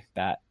 basically,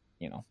 that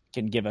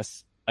can give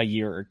us a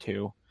year or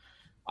two,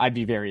 I'd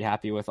be very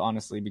happy with,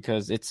 honestly,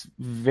 because it's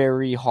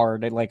very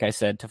hard, like I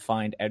said, to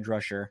find edge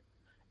rusher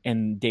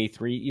in day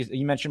 3.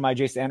 You mentioned my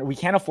Jason. We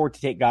can't afford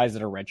to take guys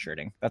that are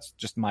redshirting. That's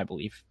just my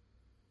belief.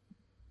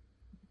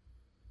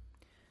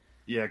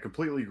 Yeah, I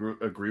completely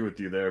agree with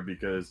you there,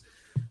 because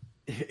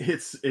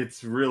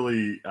it's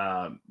really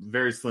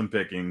very slim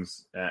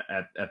pickings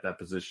at that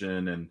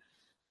position.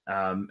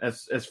 And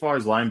as far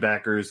as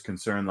linebackers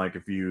concerned, like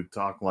if you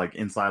talk like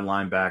inside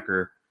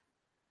linebacker,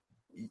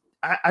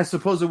 I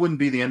suppose it wouldn't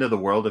be the end of the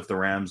world if the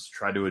Rams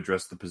try to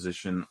address the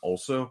position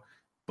also.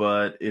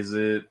 But is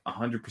it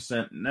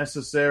 100%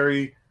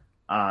 necessary,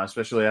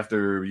 especially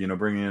after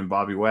bringing in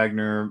Bobby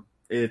Wagner?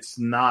 It's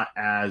not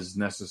as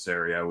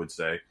necessary, I would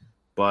say.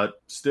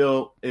 But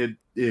still, it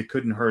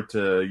couldn't hurt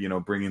to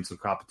bring in some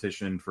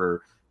competition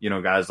for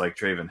guys like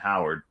Trayvon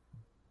Howard.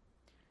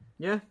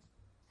 Yeah,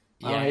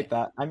 I hate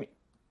that. I mean,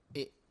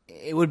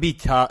 it would be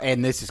tough,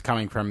 and this is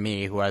coming from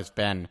me, who has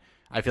been.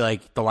 I feel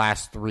like the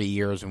last 3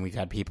 years when we've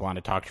had people on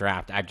to talk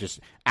draft, I've just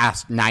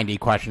asked 90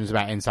 questions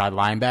about inside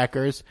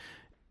linebackers.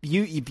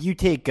 If you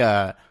take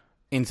a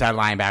inside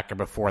linebacker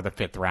before the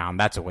 5th round,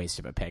 that's a waste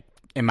of a pick,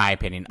 in my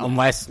opinion. Yeah.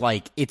 Unless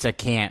like it's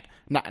a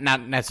not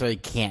necessarily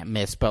can't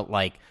miss, but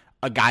like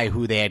a guy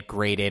who they had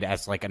graded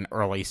as like an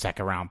early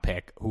 2nd round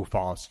pick who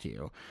falls to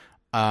you.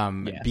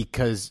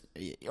 Because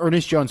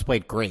Ernest Jones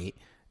played great,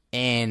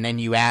 and then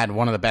you add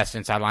one of the best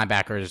inside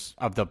linebackers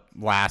of the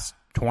last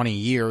 20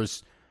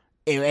 years.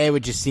 It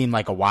would just seem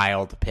like a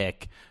wild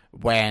pick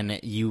when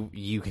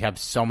you have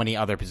so many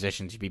other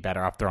positions you'd be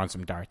better off throwing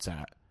some darts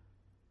at.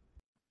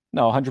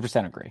 No,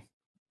 100% agree.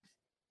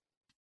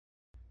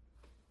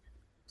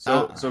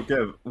 So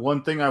Kev,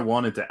 one thing I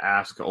wanted to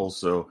ask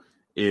also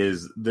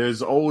is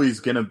there's always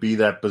going to be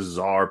that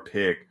bizarre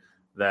pick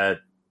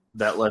that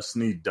Les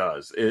Snead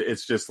does.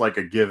 It's just like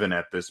a given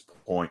at this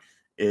point.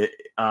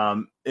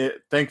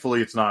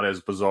 Thankfully it's not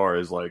as bizarre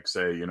as like,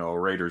 say, a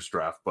Raiders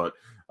draft, but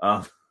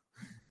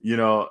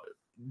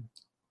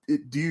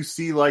do you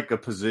see like a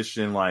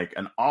position, like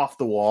an off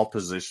the wall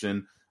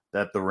position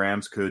that the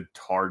Rams could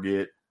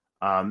target?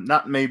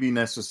 Not maybe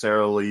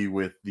necessarily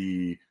with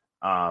the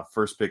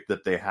first pick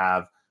that they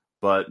have,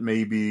 but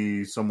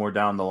maybe somewhere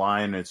down the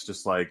line, it's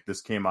just like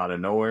this came out of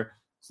nowhere.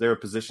 Is there a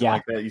position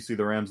like that you see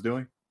the Rams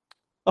doing?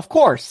 Of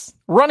course.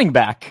 Running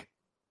back.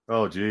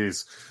 Oh,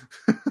 geez.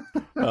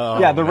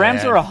 The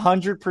Rams are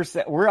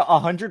 100%. We're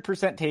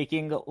 100%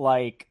 taking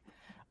like,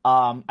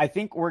 I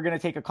think we're going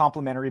to take a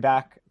complimentary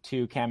back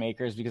to Cam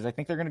Akers, because I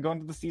think they're going to go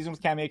into the season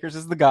with Cam Akers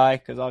as the guy,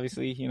 because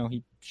obviously,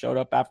 he showed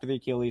up after the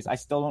Achilles. I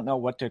still don't know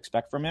what to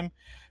expect from him,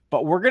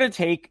 but we're going to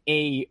take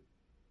a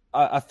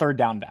 3rd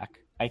down back.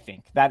 I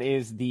think that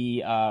is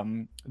the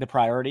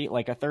priority,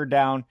 like a 3rd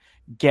down,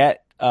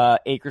 get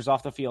Akers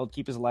off the field,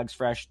 keep his legs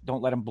fresh,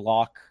 don't let him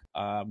block.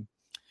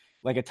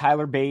 Like a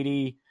Tyler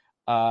Beatty,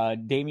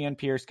 Damian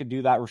Pierce could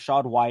do that.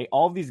 Rashad White,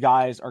 all of these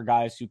guys are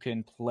guys who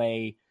can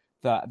play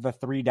the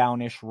 3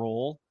 down-ish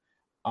role.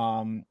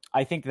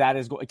 I think that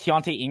is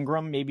Keontae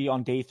Ingram, maybe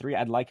on day 3.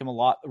 I'd like him a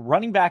lot.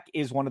 Running back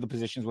is one of the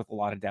positions with a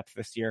lot of depth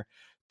this year.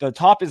 The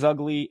top is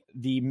ugly.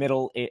 The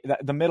middle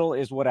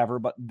is whatever,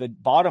 but the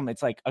bottom,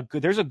 it's like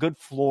there's a good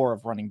floor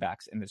of running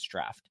backs in this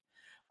draft.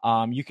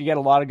 You could get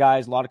a lot of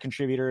guys, a lot of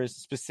contributors,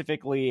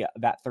 specifically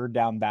that 3rd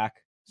down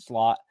back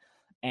slot.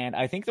 And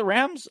I think the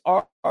Rams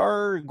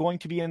are going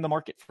to be in the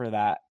market for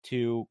that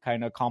to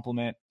kind of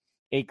complement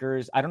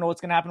Akers. I don't know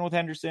what's going to happen with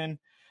Henderson.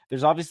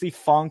 There's obviously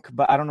Funk,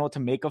 but I don't know what to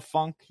make of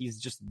Funk. He's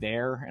just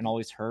there and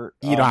always hurt.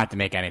 You don't have to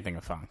make anything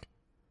of Funk.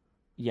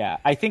 Yeah,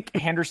 I think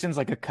Henderson's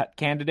like a cut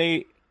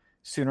candidate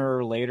sooner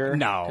or later.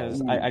 No.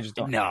 Because I just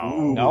don't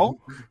know.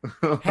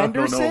 No? Henderson? I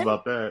don't know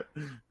about that.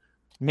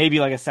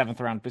 Maybe like a 7th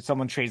round, but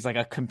someone trades like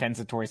a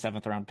compensatory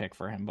 7th round pick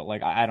for him. But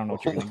like, I don't know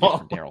what you're going to get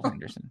for Darrell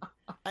Henderson.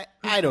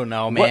 I don't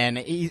know, man.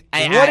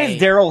 What is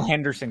Darrell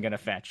Henderson going to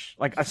fetch?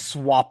 Like a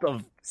swap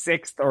of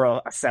 6th or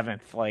a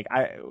 7th? Like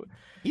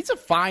he's a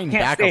fine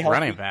backup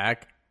running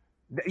back.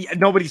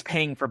 Nobody's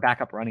paying for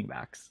backup running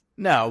backs.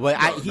 No, but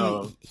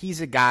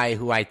he's a guy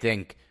who I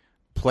think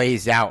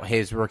plays out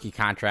his rookie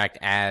contract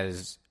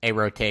as a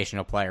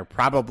rotational player.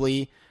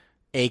 Probably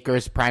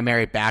Akers'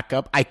 primary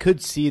backup. I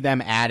could see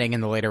them adding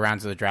in the later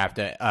rounds of the draft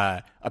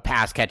a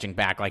pass catching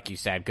back, like you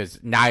said, because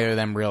neither of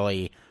them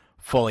really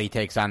fully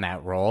takes on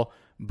that role.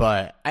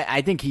 But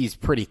I think he's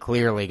pretty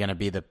clearly going to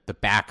be the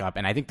backup,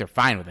 and I think they're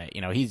fine with it.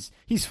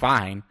 He's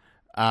fine.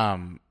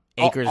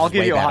 Akers I'll is give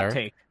way you a better. hot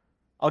take.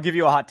 I'll give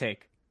you a hot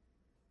take.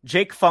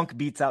 Jake Funk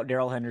beats out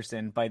Darrell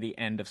Henderson by the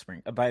end of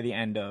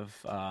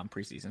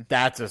preseason.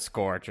 That's a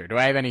scorcher. Do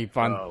I have any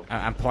fun? Oh.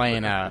 I'm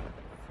playing a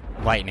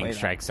lightning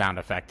strike sound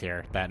effect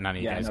here that none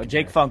of you guys can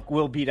Jake hear. Funk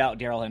will beat out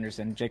Darrell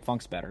Henderson. Jake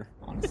Funk's better,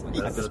 honestly.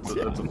 That's a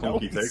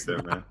funky take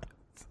there, man.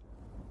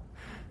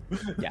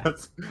 Yeah.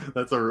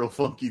 That's a real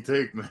funky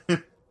take, man.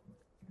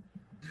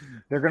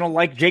 They're going to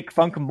like Jake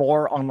Funk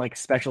more on like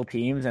special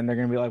teams, and they're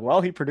going to be like,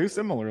 well, he produced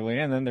similarly,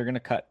 and then they're going to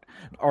cut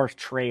or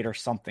trade or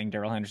something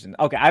Darrell Henderson.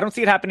 Okay, I don't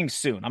see it happening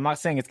soon. I'm not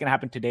saying it's going to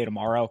happen today,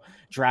 tomorrow,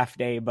 draft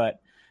day, but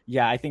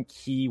yeah, I think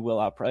he will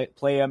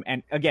outplay him.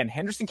 And again,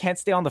 Henderson can't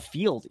stay on the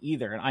field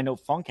either. And I know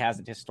Funk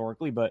hasn't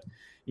historically, but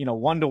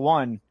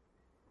 1-to-1,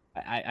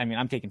 I mean,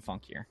 I'm taking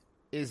Funk here.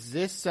 Is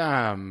this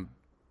Henderson's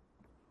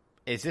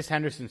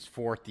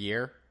fourth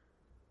year?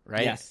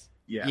 Right? Yes.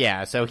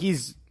 Yeah. So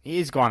he's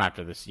gone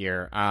after this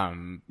year.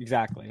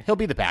 Exactly. He'll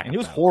be the backup. And he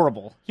was though.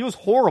 horrible. He was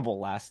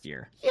horrible last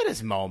year. He had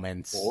his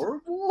moments.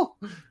 Horrible?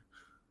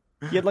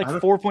 He had like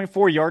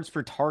 4.4 yards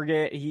per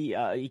target.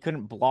 He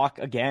couldn't block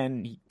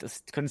again. He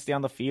just couldn't stay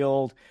on the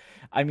field.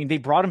 I mean, they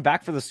brought him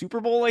back for the Super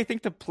Bowl, I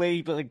think, to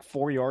play like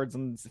 4 yards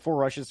and 4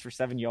 rushes for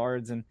 7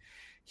 yards, and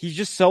he's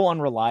just so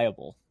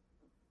unreliable.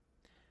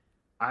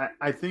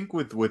 I think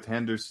with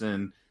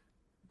Henderson,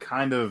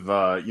 kind of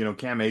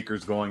Cam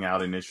Akers going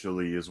out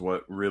initially is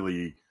what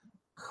really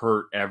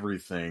hurt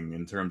everything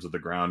in terms of the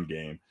ground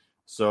game.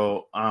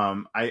 So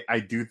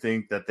I do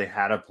think that they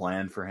had a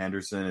plan for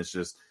Henderson. It's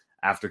just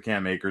after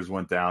Cam Akers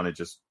went down, it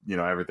just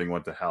everything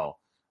went to hell.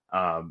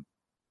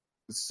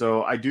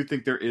 So I do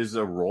think there is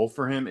a role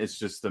for him. It's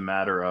just a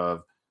matter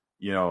of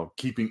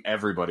keeping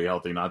everybody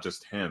healthy, not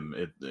just him.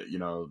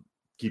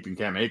 Keeping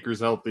Cam Akers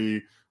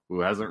healthy, who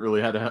hasn't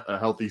really had a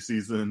healthy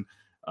season.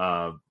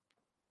 So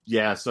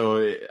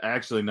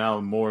actually now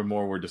more and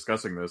more we're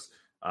discussing this.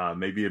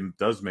 Maybe it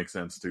does make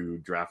sense to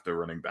draft a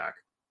running back.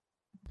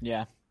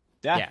 Yeah.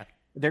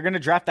 They're going to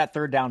draft that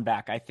third down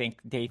back, I think,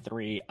 day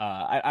 3.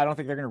 I don't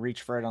think they're going to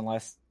reach for it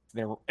unless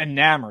they're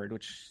enamored,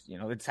 which,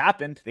 it's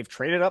happened. They've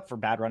traded up for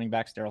bad running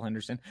backs, Darrell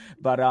Henderson.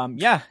 But,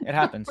 it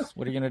happens.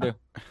 What are you going to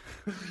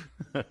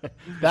do?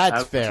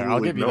 That's fair. I'll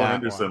Absolutely give you no that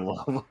Henderson one.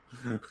 love.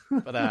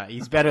 But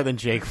he's better than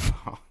Jake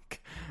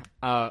Funk.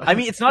 I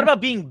mean, it's not about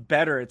being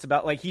better. It's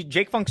about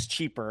Jake Funk's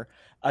cheaper.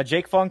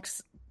 Jake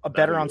Funk's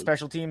better on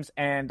special teams,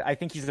 and I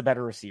think he's a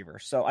better receiver.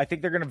 So I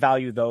think they're going to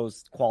value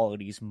those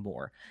qualities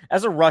more.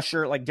 As a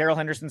rusher, like Darrell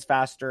Henderson's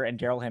faster, and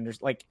Darrell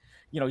Henderson,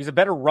 he's a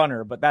better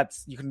runner, but that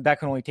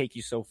can only take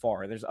you so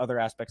far. There's other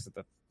aspects of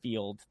the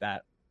field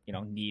that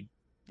need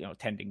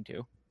tending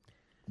to.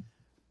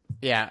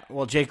 Yeah,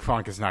 well, Jake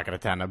Funk is not going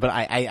to tend to, but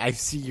I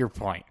see your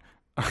point.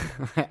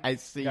 I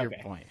see your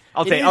point.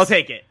 I'll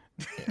take it.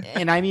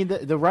 And I mean,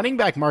 the running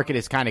back market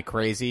is kind of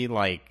crazy.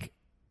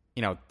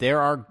 There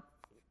are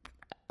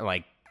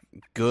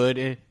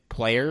good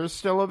players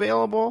still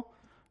available,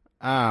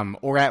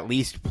 or at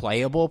least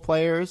playable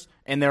players,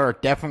 and there are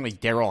definitely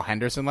Darrell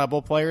Henderson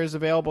level players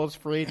available as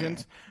free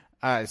agents.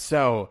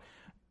 So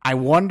I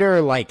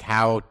wonder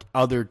how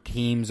other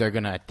teams are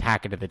going to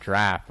attack it at the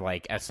draft.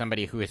 As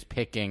somebody who is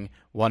picking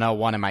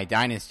 101 in my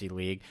dynasty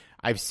league,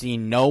 I've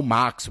seen no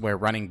mocks where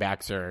running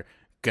backs are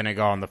going to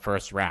go in the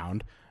first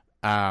round.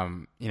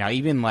 Even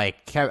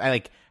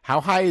how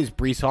high is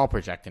Breece Hall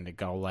projecting to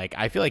go?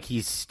 I feel like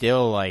he's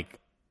still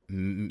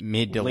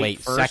mid to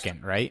late first,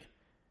 second, right?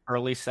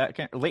 Early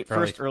second, late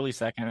first, early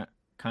second,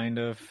 kind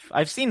of.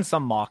 I've seen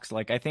some mocks.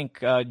 I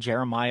think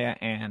Jeremiah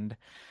and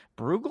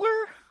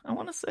Brugler, I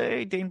want to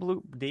say Dane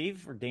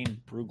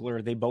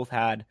Brugler, they both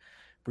had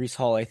Breece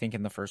Hall, I think,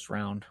 in the first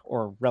round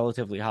or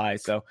relatively high.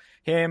 So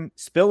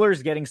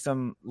Spiller's getting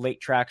some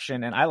late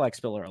traction, and I like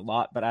Spiller a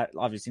lot, but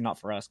obviously not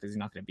for us because he's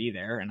not going to be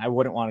there, and I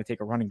wouldn't want to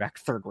take a running back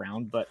third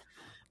round. But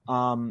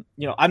I'm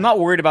not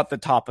worried about the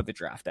top of the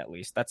draft. At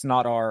least that's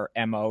not our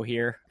MO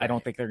here. I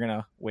don't think they're going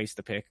to waste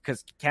the pick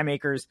because Cam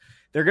Akers,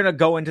 they're going to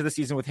go into the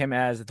season with him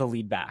as the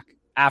lead back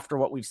after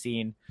what we've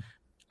seen.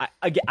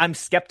 I'm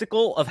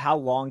skeptical of how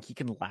long he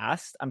can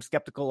last. I'm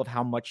skeptical of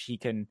how much he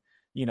can.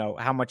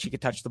 How much he could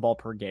touch the ball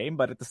per game.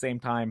 But at the same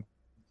time,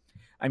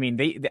 I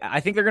mean, I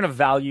think they're going to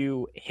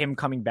value him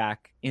coming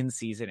back in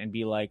season and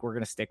be like, we're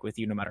going to stick with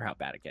you no matter how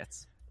bad it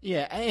gets.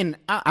 Yeah, and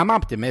I'm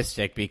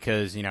optimistic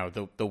because,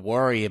 the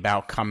worry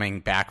about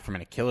coming back from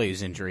an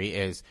Achilles injury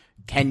is,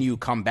 can you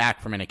come back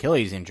from an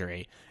Achilles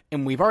injury?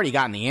 And we've already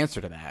gotten the answer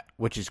to that,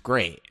 which is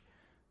great.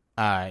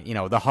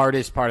 The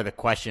hardest part of the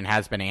question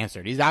has been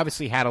answered. He's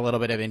obviously had a little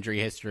bit of injury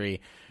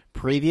history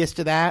previous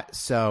to that,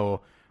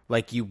 so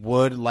you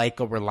would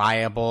like a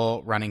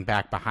reliable running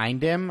back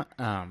behind him.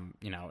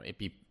 It'd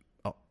be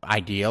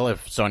ideal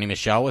if Sony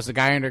Michel was the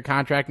guy under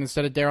contract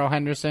instead of Darrell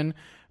Henderson.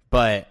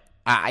 But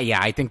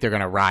I think they're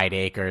going to ride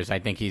Akers. I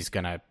think he's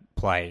going to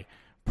play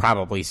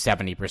probably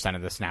 70%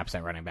 of the snaps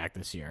at running back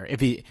this year,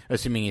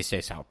 assuming he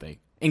stays healthy.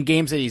 In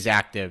games that he's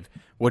active,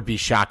 would be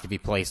shocked if he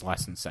plays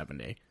less than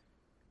 70.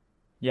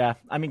 Yeah,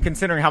 I mean,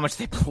 considering how much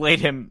they played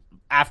him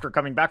after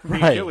coming back from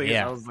the Achilles,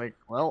 I was like,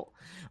 well,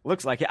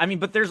 looks like it. I mean,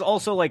 but there's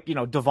also like,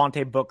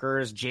 Devontae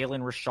Bookers,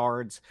 Jalen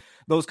Richards,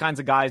 those kinds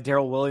of guys,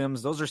 Darrell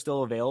Williams, those are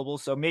still available.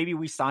 So maybe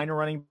we sign a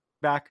running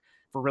back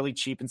for really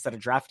cheap instead of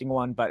drafting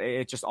one, but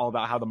it's just all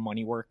about how the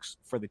money works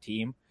for the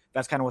team.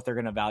 That's kind of what they're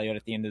going to evaluate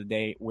at the end of the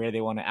day, where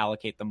they want to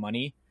allocate the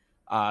money,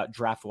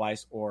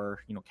 draft-wise or,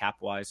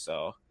 cap-wise.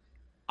 So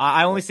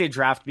I only say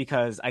draft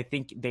because I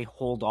think they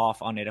hold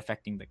off on it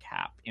affecting the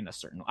cap in a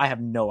certain – I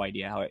have no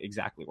idea how it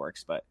exactly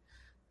works, but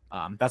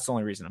that's the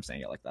only reason I'm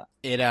saying it like that.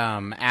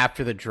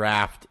 After the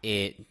draft,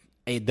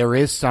 there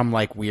is some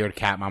like weird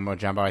cap mumbo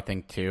jumbo, I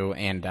think, too,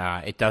 and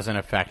it doesn't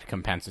affect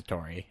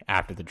compensatory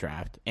after the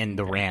draft. And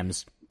the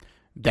Rams –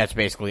 that's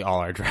basically all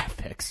our draft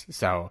picks.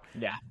 So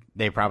yeah,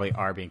 they probably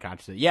are being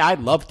conscious. Yeah, I'd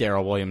love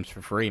Darrell Williams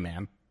for free,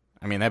 man.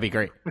 I mean, that'd be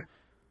great.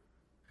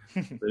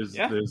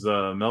 There's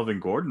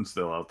Melvin Gordon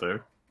still out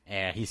there.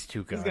 Yeah, he's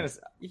too good.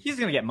 He's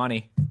gonna get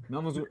money.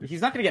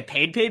 He's not gonna get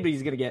paid, but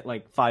he's gonna get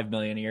like $5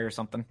 million a year or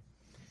something.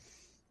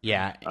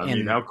 Yeah, I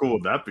mean, how cool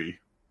would that be?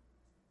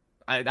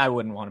 I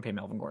wouldn't want to pay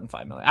Melvin Gordon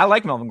 $5 million. I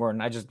like Melvin Gordon.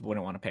 I just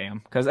wouldn't want to pay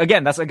him because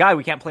again, that's a guy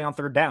we can't play on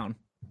third down.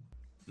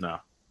 No.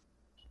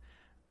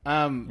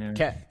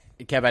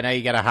 Kev, I know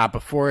you got to hop.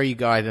 Before you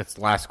go, that's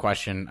the last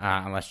question,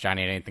 unless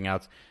Johnny had anything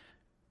else.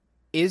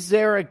 Is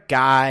there a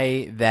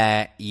guy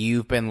that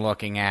you've been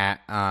looking at,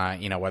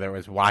 whether it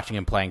was watching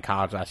him play in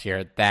college last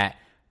year, that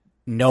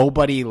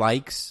nobody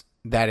likes,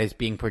 that is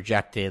being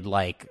projected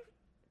like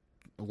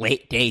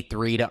late day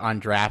 3 to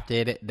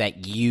undrafted,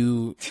 that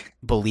you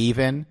believe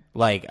in?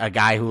 Like a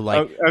guy who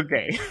like...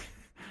 Okay.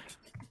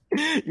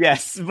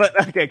 Yes,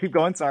 but okay, keep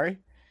going, sorry.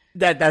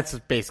 That's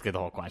basically the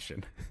whole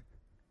question.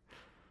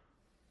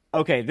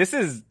 Okay, this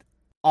is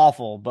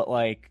awful, but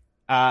like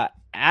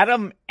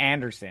Adam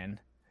Anderson,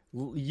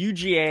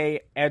 UGA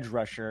edge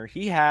rusher,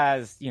 he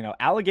has,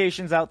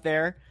 allegations out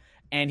there,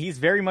 and he's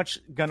very much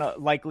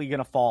likely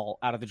gonna fall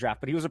out of the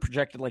draft, but he was a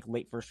projected like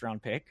late first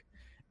round pick.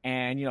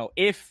 And,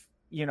 if,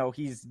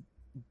 he's,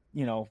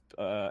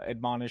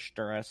 admonished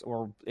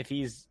or if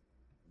he's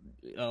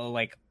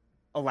like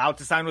allowed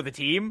to sign with a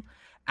team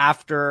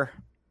after,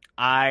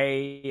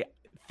 I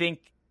think,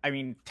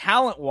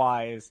 talent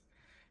wise,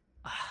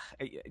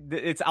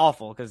 it's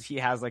awful because he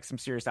has like some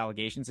serious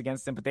allegations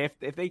against him, but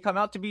if they come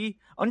out to be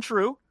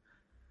untrue,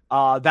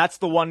 that's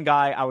the one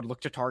guy I would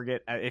look to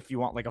target if you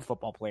want like a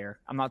football player.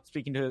 I'm not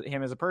speaking to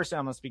him as a person.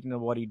 I'm not speaking to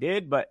what he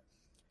did, but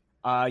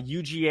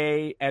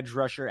UGA edge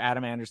rusher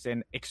Adam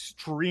Anderson,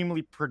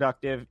 extremely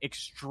productive,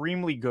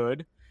 extremely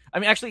good. I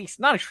mean, actually, it's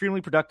not extremely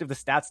productive. The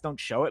stats don't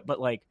show it, but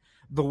like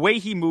the way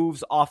he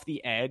moves off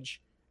the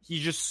edge,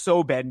 he's just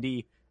so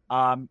bendy.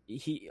 Again,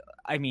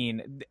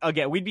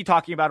 we'd be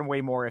talking about him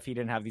way more if he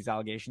didn't have these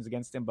allegations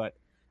against him, but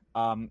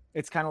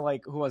it's kind of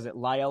like, who was it?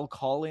 Lyle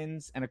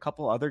Collins and a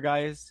couple other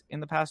guys in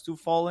the past who've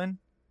fallen.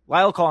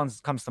 Lyle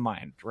Collins comes to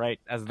mind, right?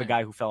 As the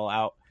guy who fell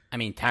out. I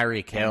mean,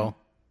 Tyreek Hill.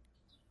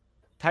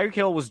 Tyreek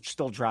Hill was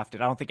still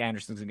drafted. I don't think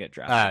Anderson's going to get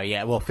drafted. Oh,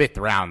 yeah. Well, 5th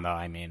round, though,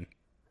 I mean.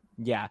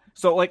 Yeah.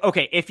 So, like,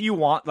 okay, if you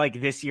want,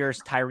 like, this year's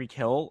Tyreek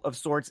Hill of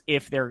sorts,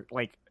 if they're,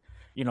 like,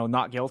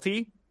 not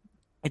guilty,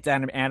 it's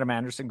Adam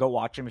Anderson. Go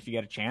watch him if you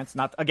get a chance.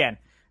 Not, again,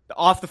 the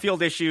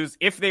off-the-field issues,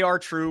 if they are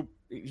true,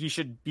 he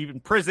should be in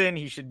prison.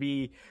 He should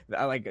be,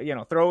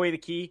 throw away the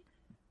key.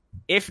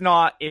 If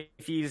not, if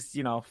he's,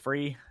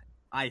 free,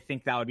 I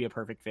think that would be a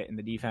perfect fit in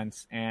the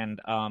defense.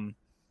 And,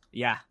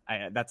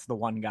 that's the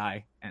one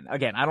guy. And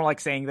again, I don't like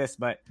saying this,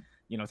 but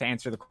to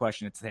answer the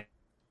question, it's him.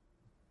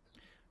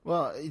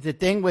 Well, the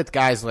thing with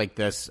guys like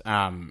this,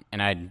 and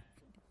I'm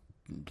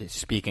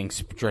speaking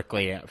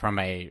strictly from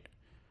a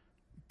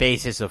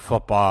basis of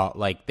football,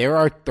 like there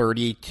are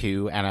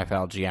 32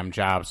 NFL GM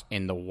jobs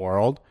in the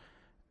world,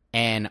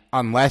 and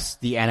unless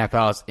the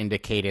NFL has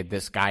indicated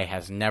this guy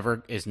is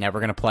never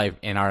going to play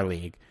in our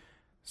league,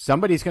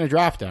 somebody's going to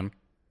draft him,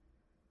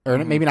 or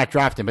maybe not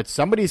draft him, but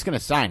somebody's going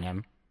to sign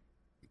him.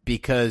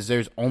 Because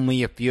there's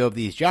only a few of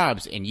these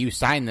jobs, and you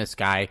sign this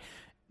guy,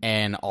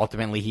 and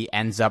ultimately he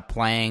ends up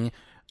playing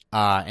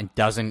and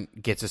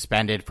doesn't get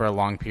suspended for a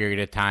long period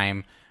of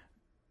time,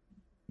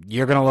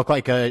 you're going to look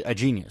like a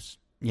genius,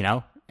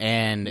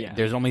 And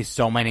there's only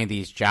so many of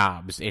these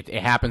jobs. It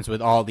happens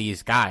with all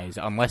these guys.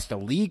 Unless the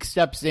league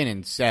steps in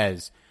and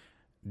says,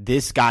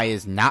 this guy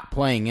is not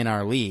playing in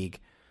our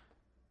league,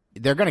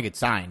 they're going to get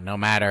signed no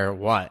matter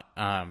what,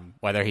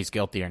 whether he's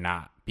guilty or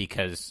not,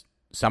 because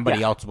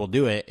somebody else will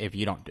do it if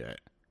you don't do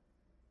it.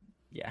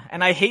 Yeah,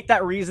 and I hate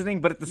that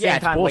reasoning, but at the same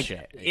time,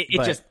 bullshit.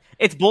 Like,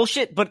 it's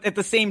bullshit. But at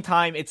the same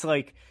time, it's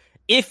like,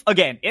 if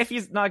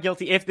he's not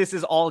guilty, if this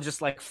is all just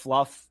like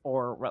fluff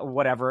or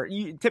whatever,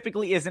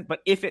 typically isn't. But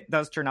if it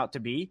does turn out to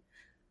be,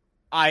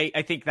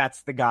 I think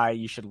that's the guy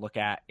you should look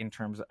at in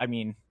terms of. I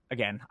mean,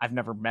 again, I've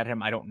never met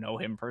him, I don't know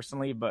him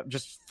personally, but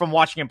just from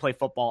watching him play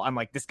football, I'm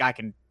like, this guy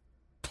can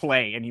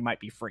play, and he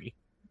might be free.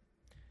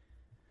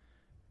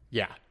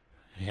 Yeah.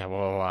 Yeah,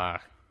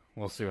 we'll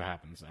we'll see what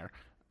happens there.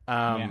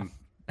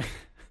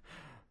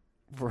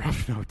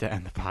 Rough note to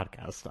end the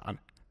podcast on.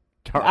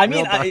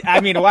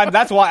 Well,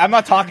 that's why I'm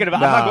not talking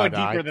about. I'm not going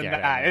deeper than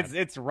that. It,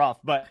 it's rough,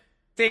 but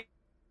it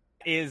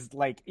is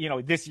like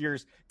this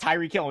year's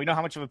Tyreek Hill. We know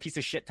how much of a piece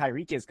of shit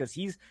Tyreek is because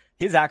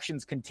his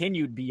actions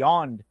continued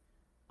beyond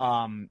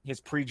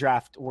his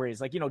pre-draft worries.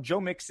 Like Joe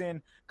Mixon,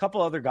 a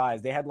couple other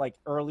guys, they had like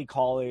early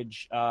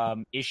college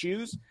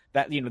issues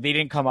that they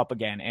didn't come up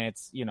again, and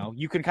it's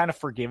you can kind of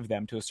forgive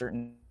them to a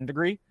certain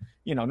degree.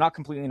 Not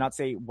completely, not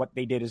say what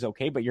they did is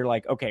okay, but you're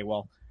like, okay,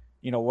 well.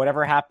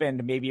 Whatever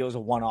happened, maybe it was a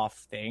one-off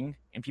thing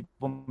and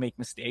people make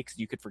mistakes.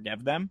 You could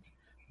forgive them.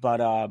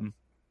 But,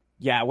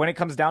 when it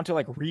comes down to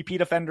like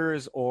repeat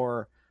offenders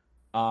or,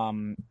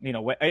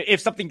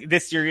 if something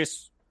this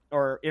serious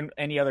or in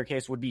any other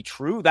case would be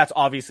true, that's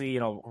obviously,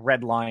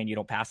 red line, you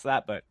don't pass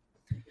that. But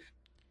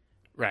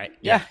right.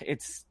 Yeah,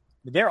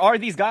 there are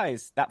these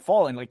guys that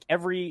fall and like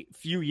every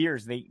few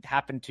years they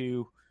happen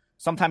to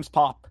sometimes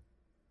pop.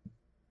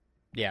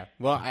 Yeah,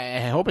 well,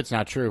 I hope it's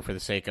not true for the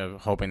sake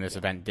of hoping this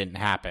event didn't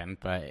happen.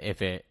 But if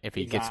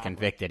he gets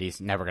convicted,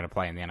 he's never going to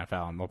play in the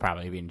NFL and will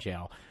probably be in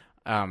jail.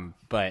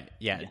 But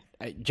yeah,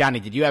 Johnny,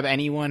 did you have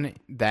anyone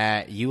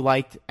that you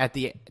liked at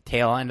the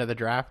tail end of the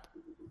draft?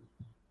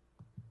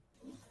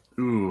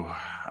 Ooh,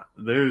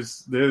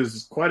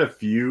 there's quite a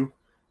few.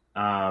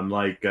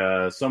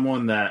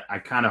 Someone that I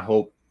kind of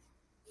hope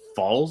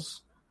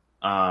falls.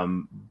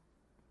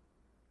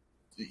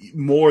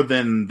 More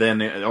than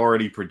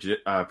already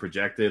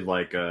projected,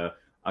 like a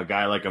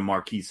guy like a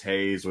Marquise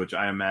Hayes, which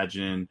I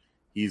imagine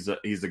he's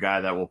a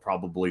guy that will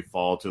probably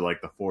fall to like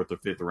the 4th or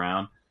 5th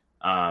round.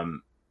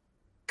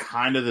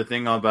 Kind of the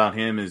thing about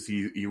him is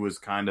he was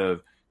kind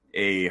of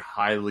a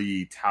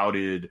highly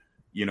touted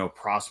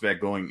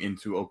prospect going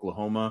into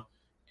Oklahoma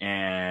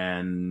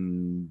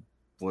and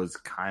was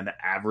kind of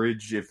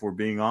average if we're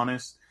being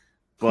honest.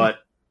 But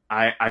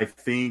I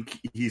think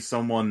he's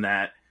someone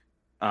that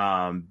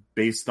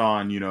based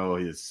on,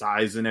 his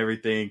size and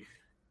everything,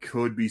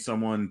 could be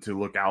someone to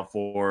look out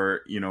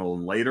for,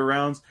 in later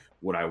rounds.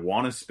 Would I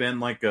want to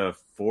spend like a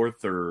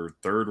 4th or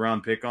 3rd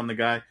round pick on the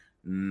guy?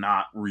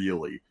 Not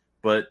really.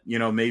 But,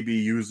 maybe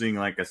using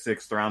like a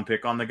 6th round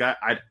pick on the guy,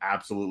 I'd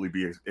absolutely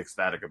be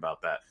ecstatic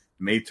about that.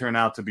 May turn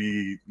out to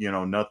be,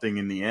 nothing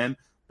in the end.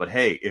 But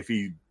hey, if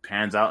he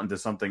pans out into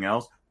something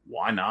else,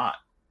 why not?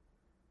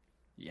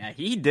 Yeah,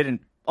 he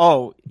didn't.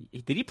 Oh,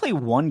 did he play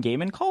one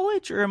game in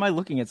college, or am I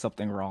looking at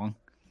something wrong?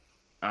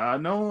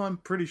 No, I'm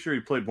pretty sure he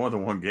played more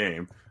than one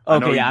game.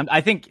 Okay,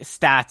 I think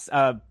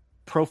stats.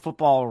 Pro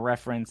Football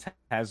Reference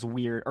has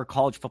weird, or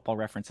College Football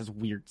Reference has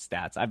weird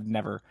stats. I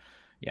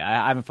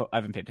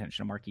haven't paid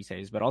attention to Marquise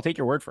Hayes, but I'll take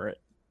your word for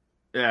it.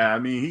 Yeah, I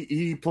mean,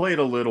 he played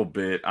a little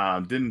bit.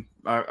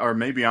 Or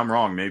maybe I'm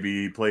wrong.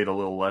 Maybe he played a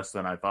little less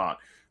than I thought.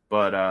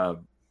 But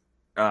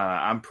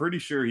I'm pretty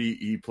sure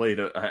he played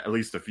at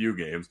least a few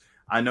games.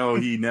 I know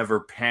he never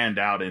panned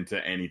out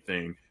into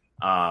anything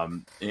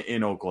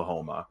in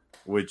Oklahoma,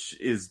 which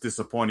is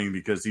disappointing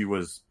because he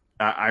was –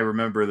 I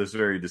remember this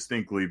very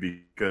distinctly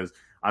because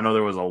I know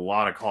there was a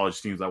lot of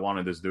college teams that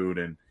wanted this dude,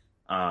 and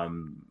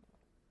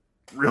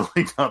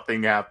really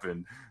nothing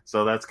happened.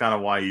 So that's kind of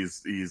why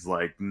he's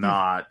like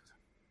not,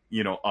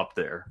 up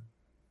there.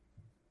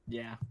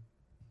 Yeah.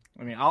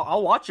 I mean,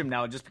 I'll watch him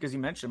now just because you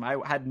mentioned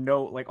him. I had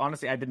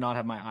honestly, I did not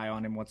have my eye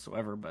on him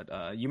whatsoever.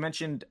 But you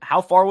mentioned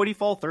how far would he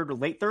fall?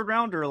 Late third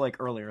round or like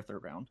earlier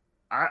 3rd round?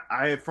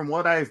 I from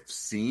what I've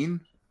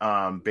seen,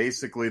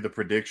 basically the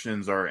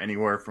predictions are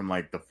anywhere from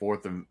like the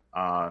 4th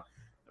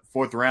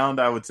round.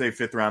 I would say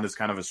 5th round is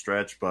kind of a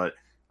stretch, but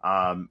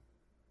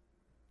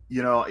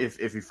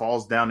if he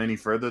falls down any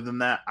further than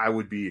that, I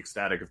would be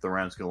ecstatic if the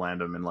Rams could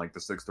land him in like the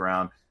 6th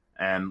round.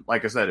 And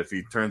like I said, if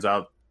he turns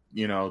out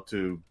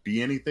to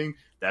be anything,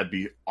 that'd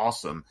be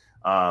awesome.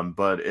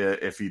 But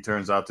if he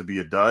turns out to be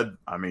a dud,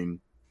 I mean,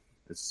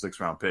 it's a 6th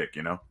round pick,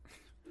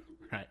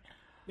 Right.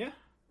 Yeah.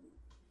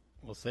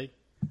 We'll see.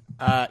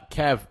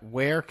 Kev,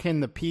 where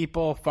can the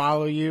people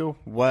follow you?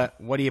 What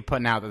are you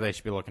putting out that they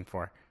should be looking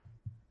for?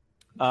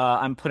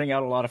 I'm putting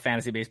out a lot of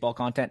fantasy baseball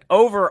content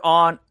over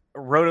on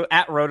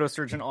at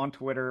RotoSurgeon on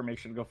Twitter. Make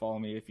sure to go follow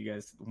me if you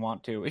guys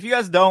want to. If you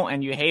guys don't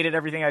and you hated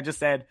everything I just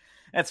said,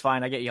 that's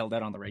fine. I get yelled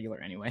at on the regular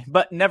anyway.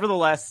 But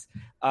nevertheless,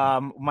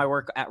 my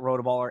work at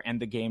Rotoballer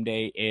and the Game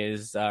Day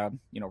is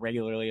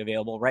regularly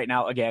available. Right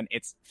now, again,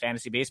 it's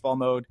fantasy baseball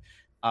mode.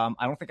 I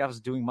don't think I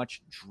was doing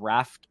much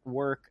draft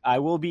work. I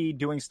will be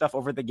doing stuff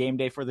over the Game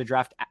Day for the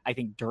draft, I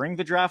think during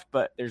the draft,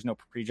 but there's no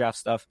pre-draft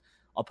stuff.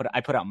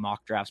 I put out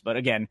mock drafts, but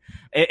again,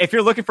 if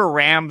you're looking for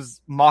Rams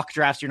mock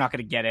drafts, you're not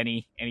going to get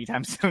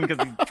anytime soon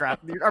because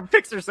our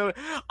picks are so.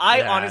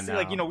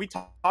 Honestly, we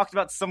talked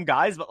about some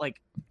guys, but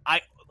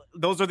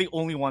those are the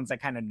only ones I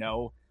kind of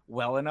know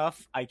well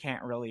enough. I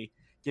can't really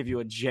give you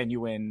a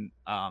genuine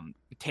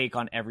take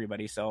on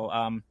everybody. So,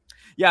 I'm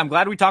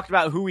glad we talked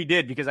about who we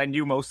did because I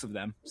knew most of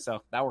them.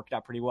 So that worked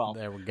out pretty well.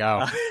 There we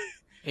go.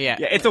 Yeah,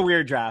 it's a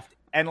weird draft.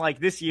 And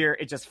this year,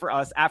 it just for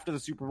us after the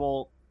Super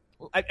Bowl.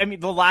 I mean,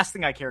 the last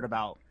thing I cared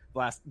about the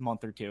last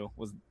month or two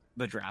was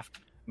the draft.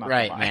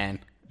 Right, man.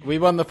 We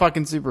won the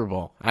fucking Super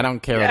Bowl. I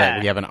don't care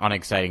that we have an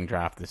unexciting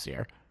draft this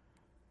year.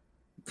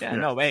 Yeah,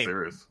 no, hey.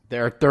 Serious.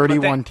 There are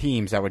 31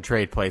 teams that would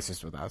trade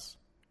places with us.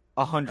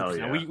 100%.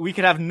 Yeah. We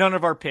could have none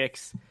of our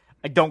picks.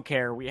 I don't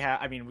care. We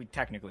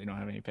technically don't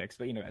have any picks,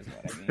 but you guys know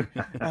what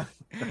I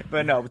mean.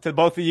 But no, to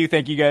both of you,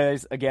 thank you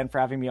guys again for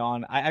having me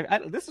on.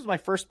 This is my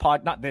first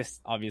pod, not this,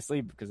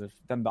 obviously, because of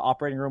them, the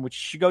operating room, which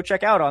you should go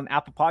check out on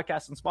Apple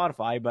Podcasts and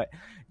Spotify. But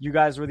you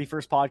guys were the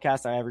first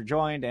podcast I ever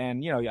joined.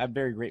 And, I'm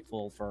very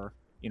grateful for,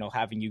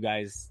 having you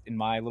guys in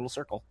my little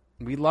circle.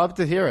 We love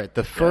to hear it.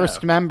 The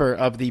first member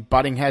of the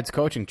Butting Heads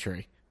coaching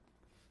tree.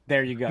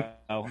 There you go.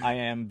 I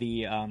am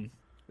is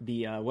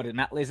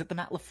it the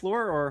Matt LaFleur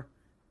or?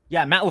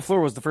 Yeah, Matt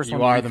LaFleur was the first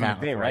one. You are the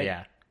Matt LaFleur, right?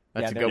 Yeah.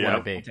 That's a good one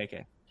to be. I'll take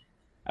it.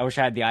 I wish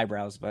I had the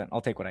eyebrows, but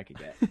I'll take what I could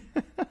get.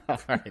 All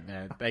right,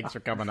 man. Thanks for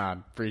coming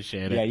on.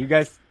 Appreciate it. Yeah, you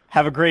guys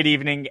have a great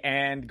evening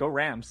and go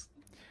Rams.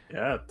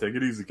 Yeah, take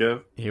it easy,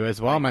 Kev. You as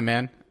well, my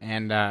man.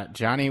 And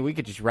Johnny, we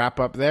could just wrap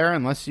up there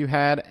unless you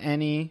had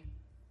any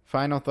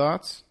final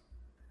thoughts.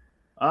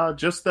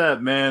 Just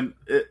that, man.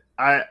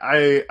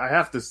 I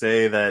have to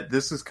say that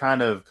this is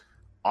kind of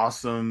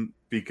awesome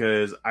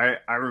because I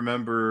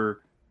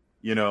remember,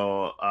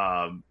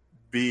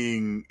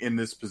 being in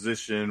this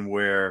position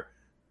where,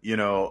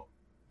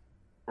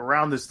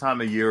 around this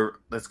time of year,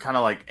 that's kind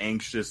of like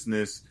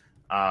anxiousness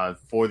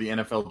for the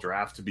NFL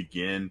draft to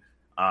begin.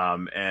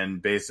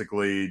 And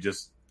basically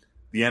just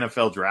the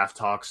NFL draft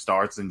talk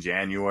starts in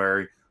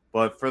January.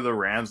 But for the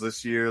Rams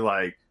this year,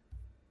 like,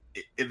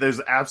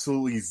 there's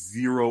absolutely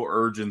zero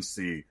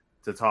urgency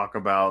to talk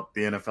about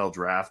the NFL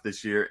draft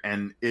this year.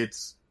 And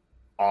it's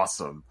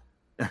awesome.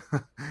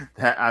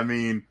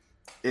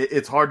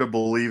 It's hard to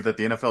believe that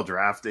the NFL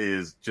draft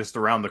is just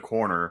around the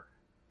corner,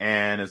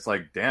 and it's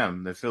like,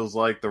 damn, it feels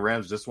like the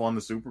Rams just won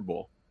the Super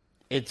Bowl.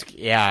 It's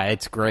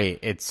great.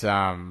 It's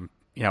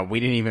we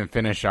didn't even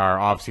finish our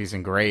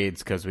offseason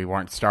grades because we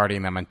weren't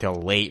starting them until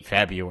late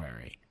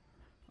February.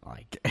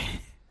 Like,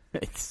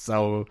 it's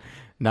so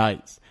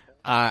nice.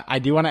 I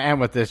do want to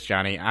end with this,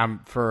 Johnny.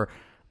 For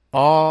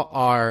all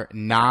our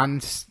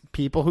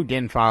non-people who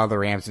didn't follow the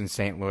Rams in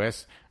St.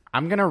 Louis,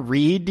 I'm going to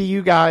read to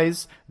you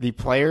guys the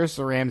players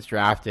the Rams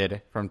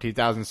drafted from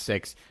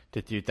 2006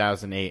 to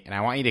 2008, and I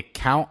want you to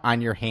count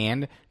on your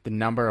hand the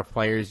number of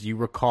players you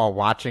recall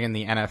watching in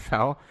the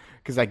NFL,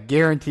 because I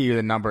guarantee you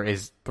the number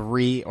is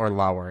 3 or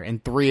lower,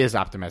 and 3 is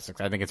optimistic.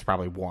 So I think it's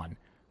probably 1.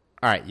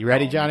 All right, you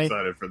ready, Johnny? I'm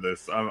excited for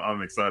this.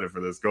 I'm excited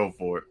for this. Go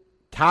for it.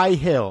 Ty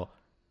Hill,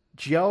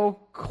 Joe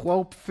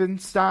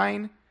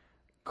Klopfenstein,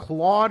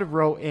 Claude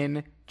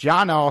Roten,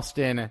 John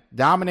Alston,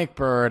 Dominic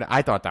Byrd.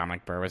 I thought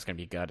Dominic Byrd was going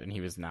to be good, and he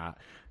was not.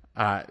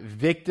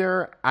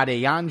 Victor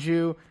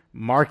Adeyanju,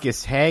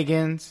 Marcus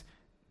Higgins,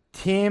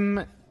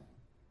 Tim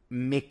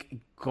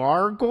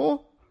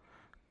McGargle.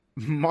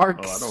 I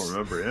don't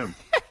remember him.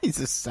 He's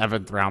a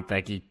 7th-round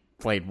pick. He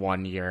played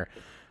 1 year.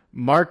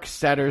 Mark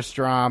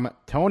Setterstrom,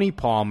 Tony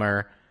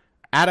Palmer,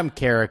 Adam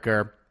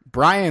Carricker,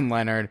 Brian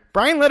Leonard.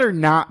 Brian Leonard,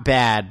 not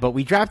bad, but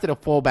we drafted a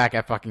fullback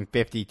at fucking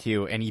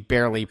 52, and he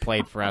barely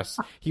played for us.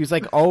 He was,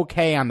 like,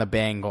 okay on the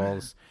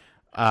Bengals.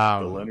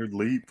 The Leonard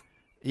Leap.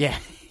 Yeah,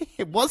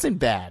 it wasn't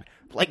bad.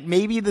 Like,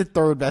 maybe the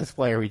 3rd best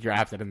player we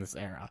drafted in this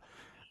era.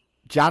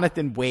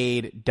 Jonathan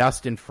Wade,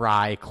 Dustin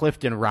Fry,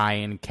 Clifton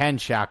Ryan, Ken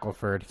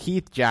Shackelford,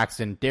 Heath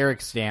Jackson,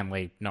 Derek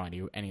Stanley. No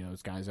idea who any of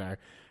those guys are.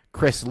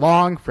 Chris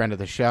Long, friend of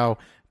the show.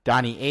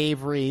 Donnie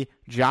Avery,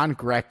 John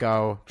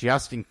Greco,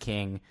 Justin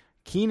King,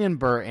 Keenan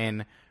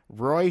Burton,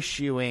 Roy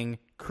Shewing,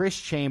 Chris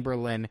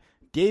Chamberlain,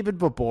 David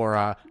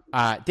Babora,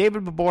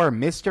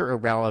 Mr.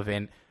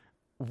 Irrelevant,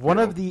 one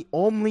of the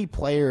only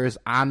players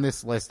on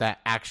this list that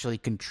actually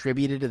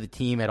contributed to the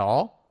team at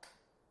all.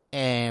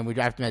 And we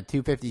drafted him at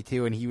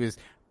 252, and he was,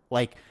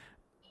 like,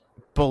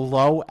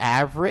 below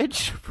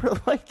average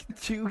for, like,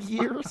 2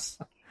 years.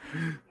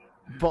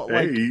 But,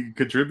 hey, he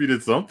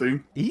contributed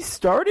something. He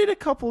started a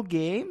couple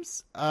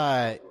games,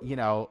 at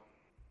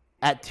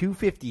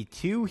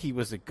 252, he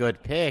was a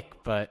good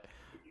pick, but,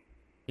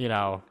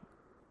 oh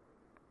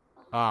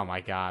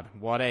my God,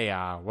 what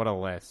a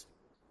list.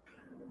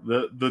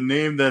 The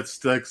name that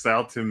sticks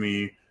out to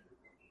me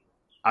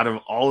out of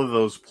all of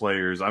those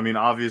players, I mean,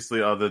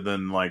 obviously, other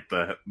than like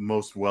the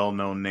most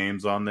well-known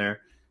names on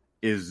there,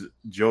 is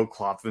Joe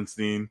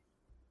Klopfenstein.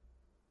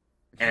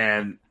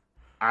 And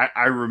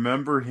I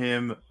remember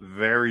him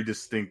very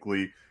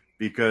distinctly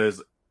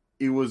because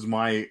it was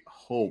my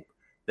hope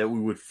that we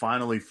would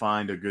finally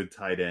find a good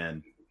tight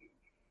end.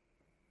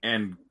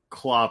 And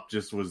Klopp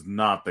just was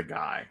not the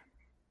guy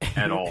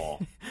at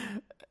all.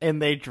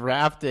 And they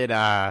drafted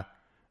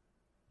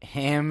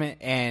him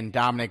and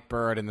Dominic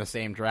Byrd in the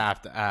same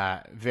draft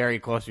very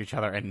close to each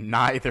other, and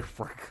neither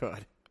were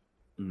good.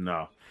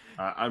 No.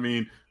 I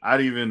mean,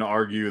 I'd even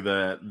argue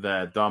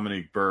that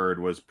Dominic Byrd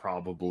was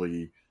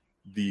probably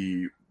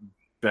the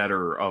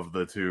better of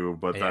the two,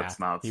 but that's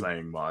not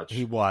saying much.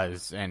 He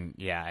was, and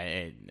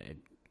it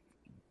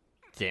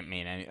didn't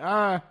mean any.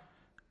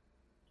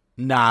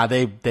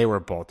 They were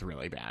both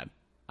really bad.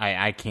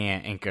 I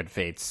can't in good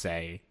faith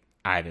say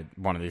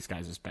one of these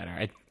guys is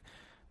better.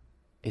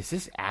 Is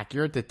this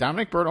accurate? Did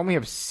Dominic Byrd only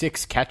have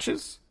 6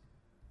 catches?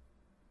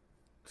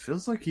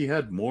 Feels like he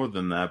had more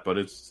than that, but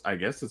I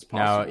guess it's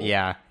possible. No,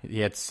 yeah, he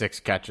had 6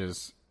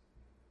 catches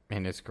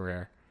in his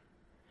career.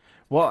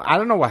 Well, I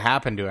don't know what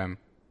happened to him.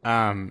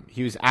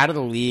 He was out of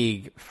the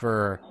league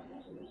from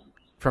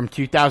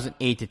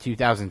 2008 to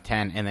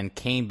 2010, and then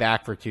came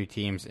back for 2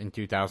 teams in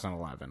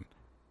 2011.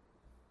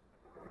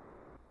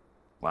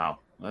 Wow,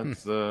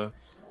 that's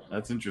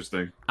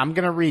interesting. I'm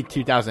gonna read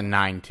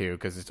 2009 too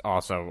because it's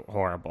also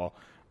horrible.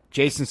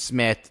 Jason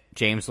Smith,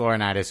 James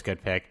Laurinaitis,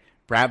 good pick.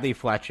 Bradley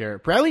Fletcher.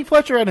 Bradley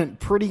Fletcher had a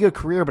pretty good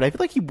career, but I feel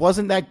like he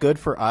wasn't that good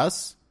for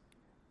us.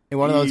 And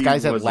one of those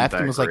guys that left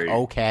and was like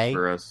okay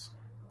for us.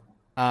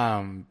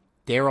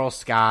 Daryl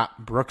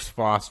Scott, Brooks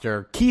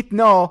Foster, Keith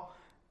Null,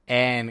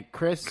 and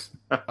Chris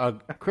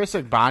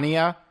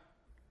Agbania.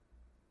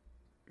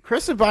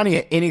 Chris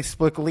Agbania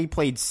inexplicably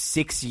played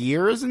 6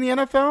 years in the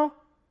NFL.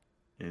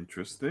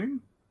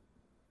 Interesting.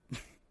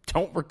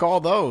 Don't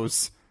recall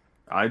those.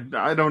 I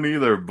don't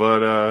either,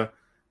 but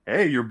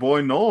hey, your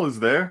boy Null is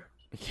there.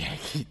 Yeah,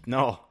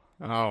 no.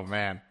 Oh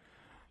man,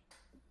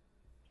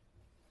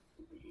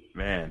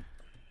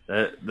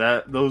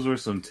 those were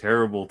some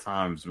terrible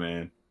times,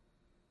 man.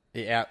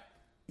 Yeah,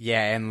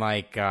 and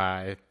like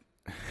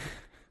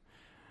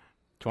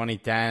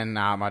 2010,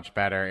 not much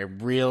better.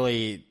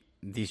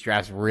 These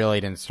drafts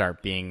really didn't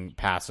start being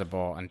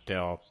passable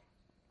until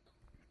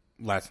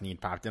Les Need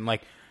popped in.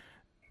 Like,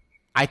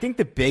 I think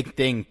the big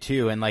thing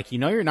too, and like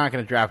you're not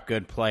going to draft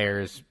good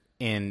players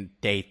in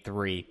day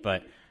 3,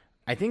 but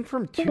I think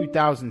from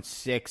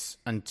 2006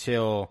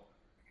 until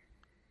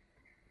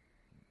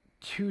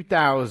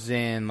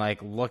 2000,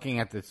 like looking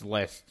at this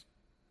list,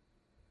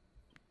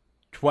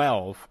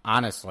 12,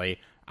 honestly,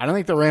 I don't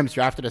think the Rams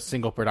drafted a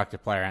single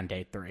productive player on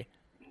day 3.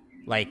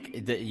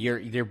 Like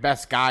your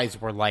best guys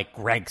were like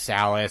Greg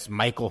Salas,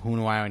 Michael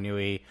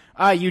Hunuainui.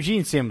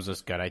 Eugene Sims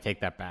was good. I take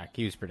that back.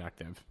 He was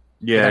productive.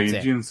 Yeah,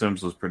 Eugene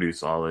Sims was pretty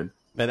solid.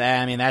 But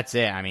I mean, that's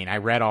it. I mean, I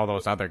read all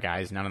those other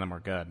guys. None of them were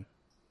good.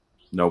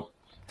 Nope.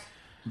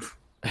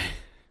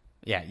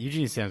 Yeah,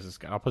 Eugene Sims is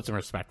good. I'll put some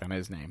respect on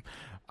his name.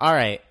 All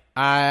right.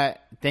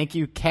 Thank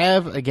you,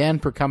 Kev, again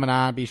for coming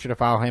on. Be sure to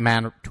follow him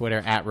on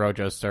Twitter at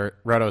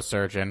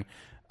Rotosurgeon.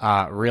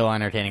 Real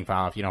entertaining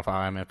follow. If you don't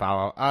follow him, and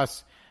follow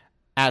us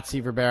at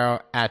Steve Barrow,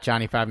 at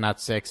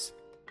Johnny506,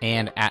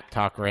 and at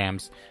Talk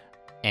Rams.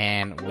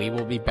 And we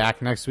will be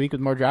back next week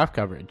with more draft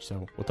coverage.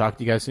 So we'll talk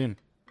to you guys soon.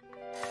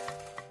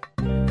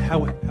 How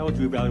would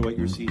you evaluate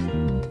your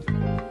season?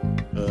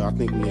 I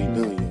think we ain't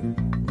done yet.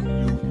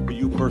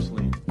 You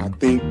personally? I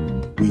think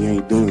we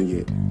ain't done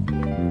yet.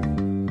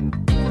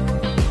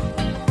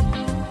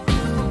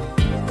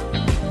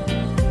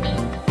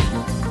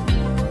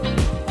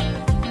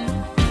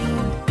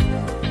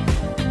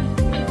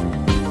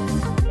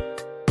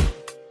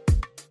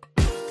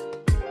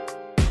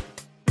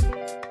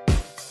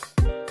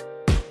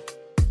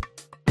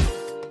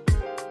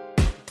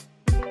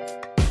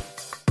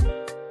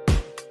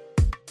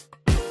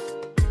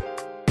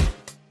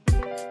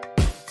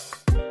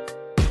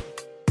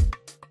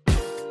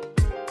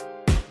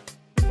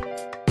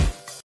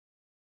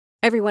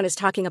 Everyone is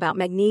talking about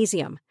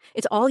magnesium.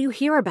 It's all you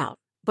hear about.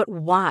 But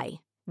why?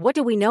 What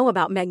do we know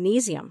about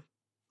magnesium?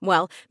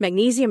 Well,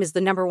 magnesium is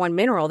the #1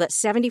 mineral that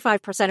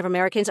 75% of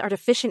Americans are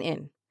deficient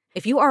in.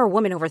 If you are a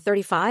woman over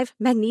 35,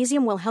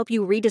 magnesium will help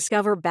you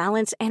rediscover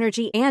balance,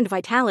 energy, and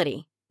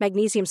vitality.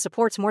 Magnesium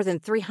supports more than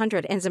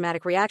 300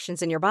 enzymatic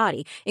reactions in your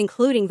body,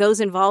 including those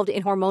involved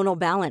in hormonal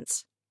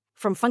balance.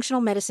 From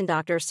functional medicine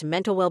doctors to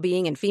mental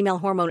well-being and female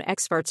hormone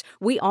experts,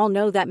 we all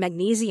know that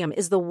magnesium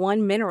is the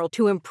one mineral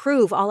to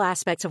improve all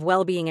aspects of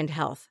well-being and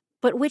health.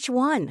 But which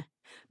one?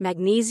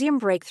 Magnesium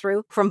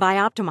Breakthrough from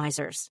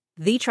Bioptimizers,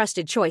 the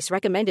trusted choice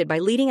recommended by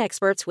leading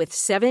experts with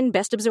 7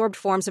 best-absorbed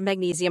forms of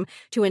magnesium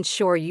to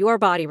ensure your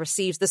body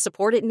receives the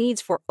support it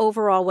needs for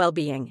overall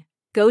well-being.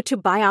 Go to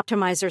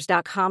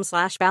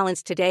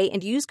bioptimizers.com/balance today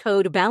and use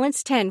code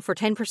BALANCE10 for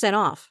 10%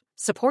 off.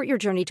 Support your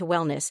journey to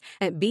wellness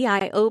at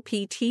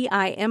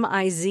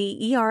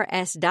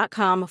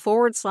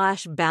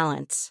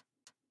bioptimizers.com/balance.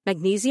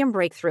 Magnesium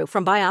Breakthrough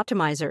from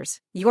Bioptimizers,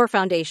 your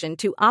foundation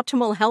to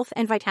optimal health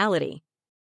and vitality.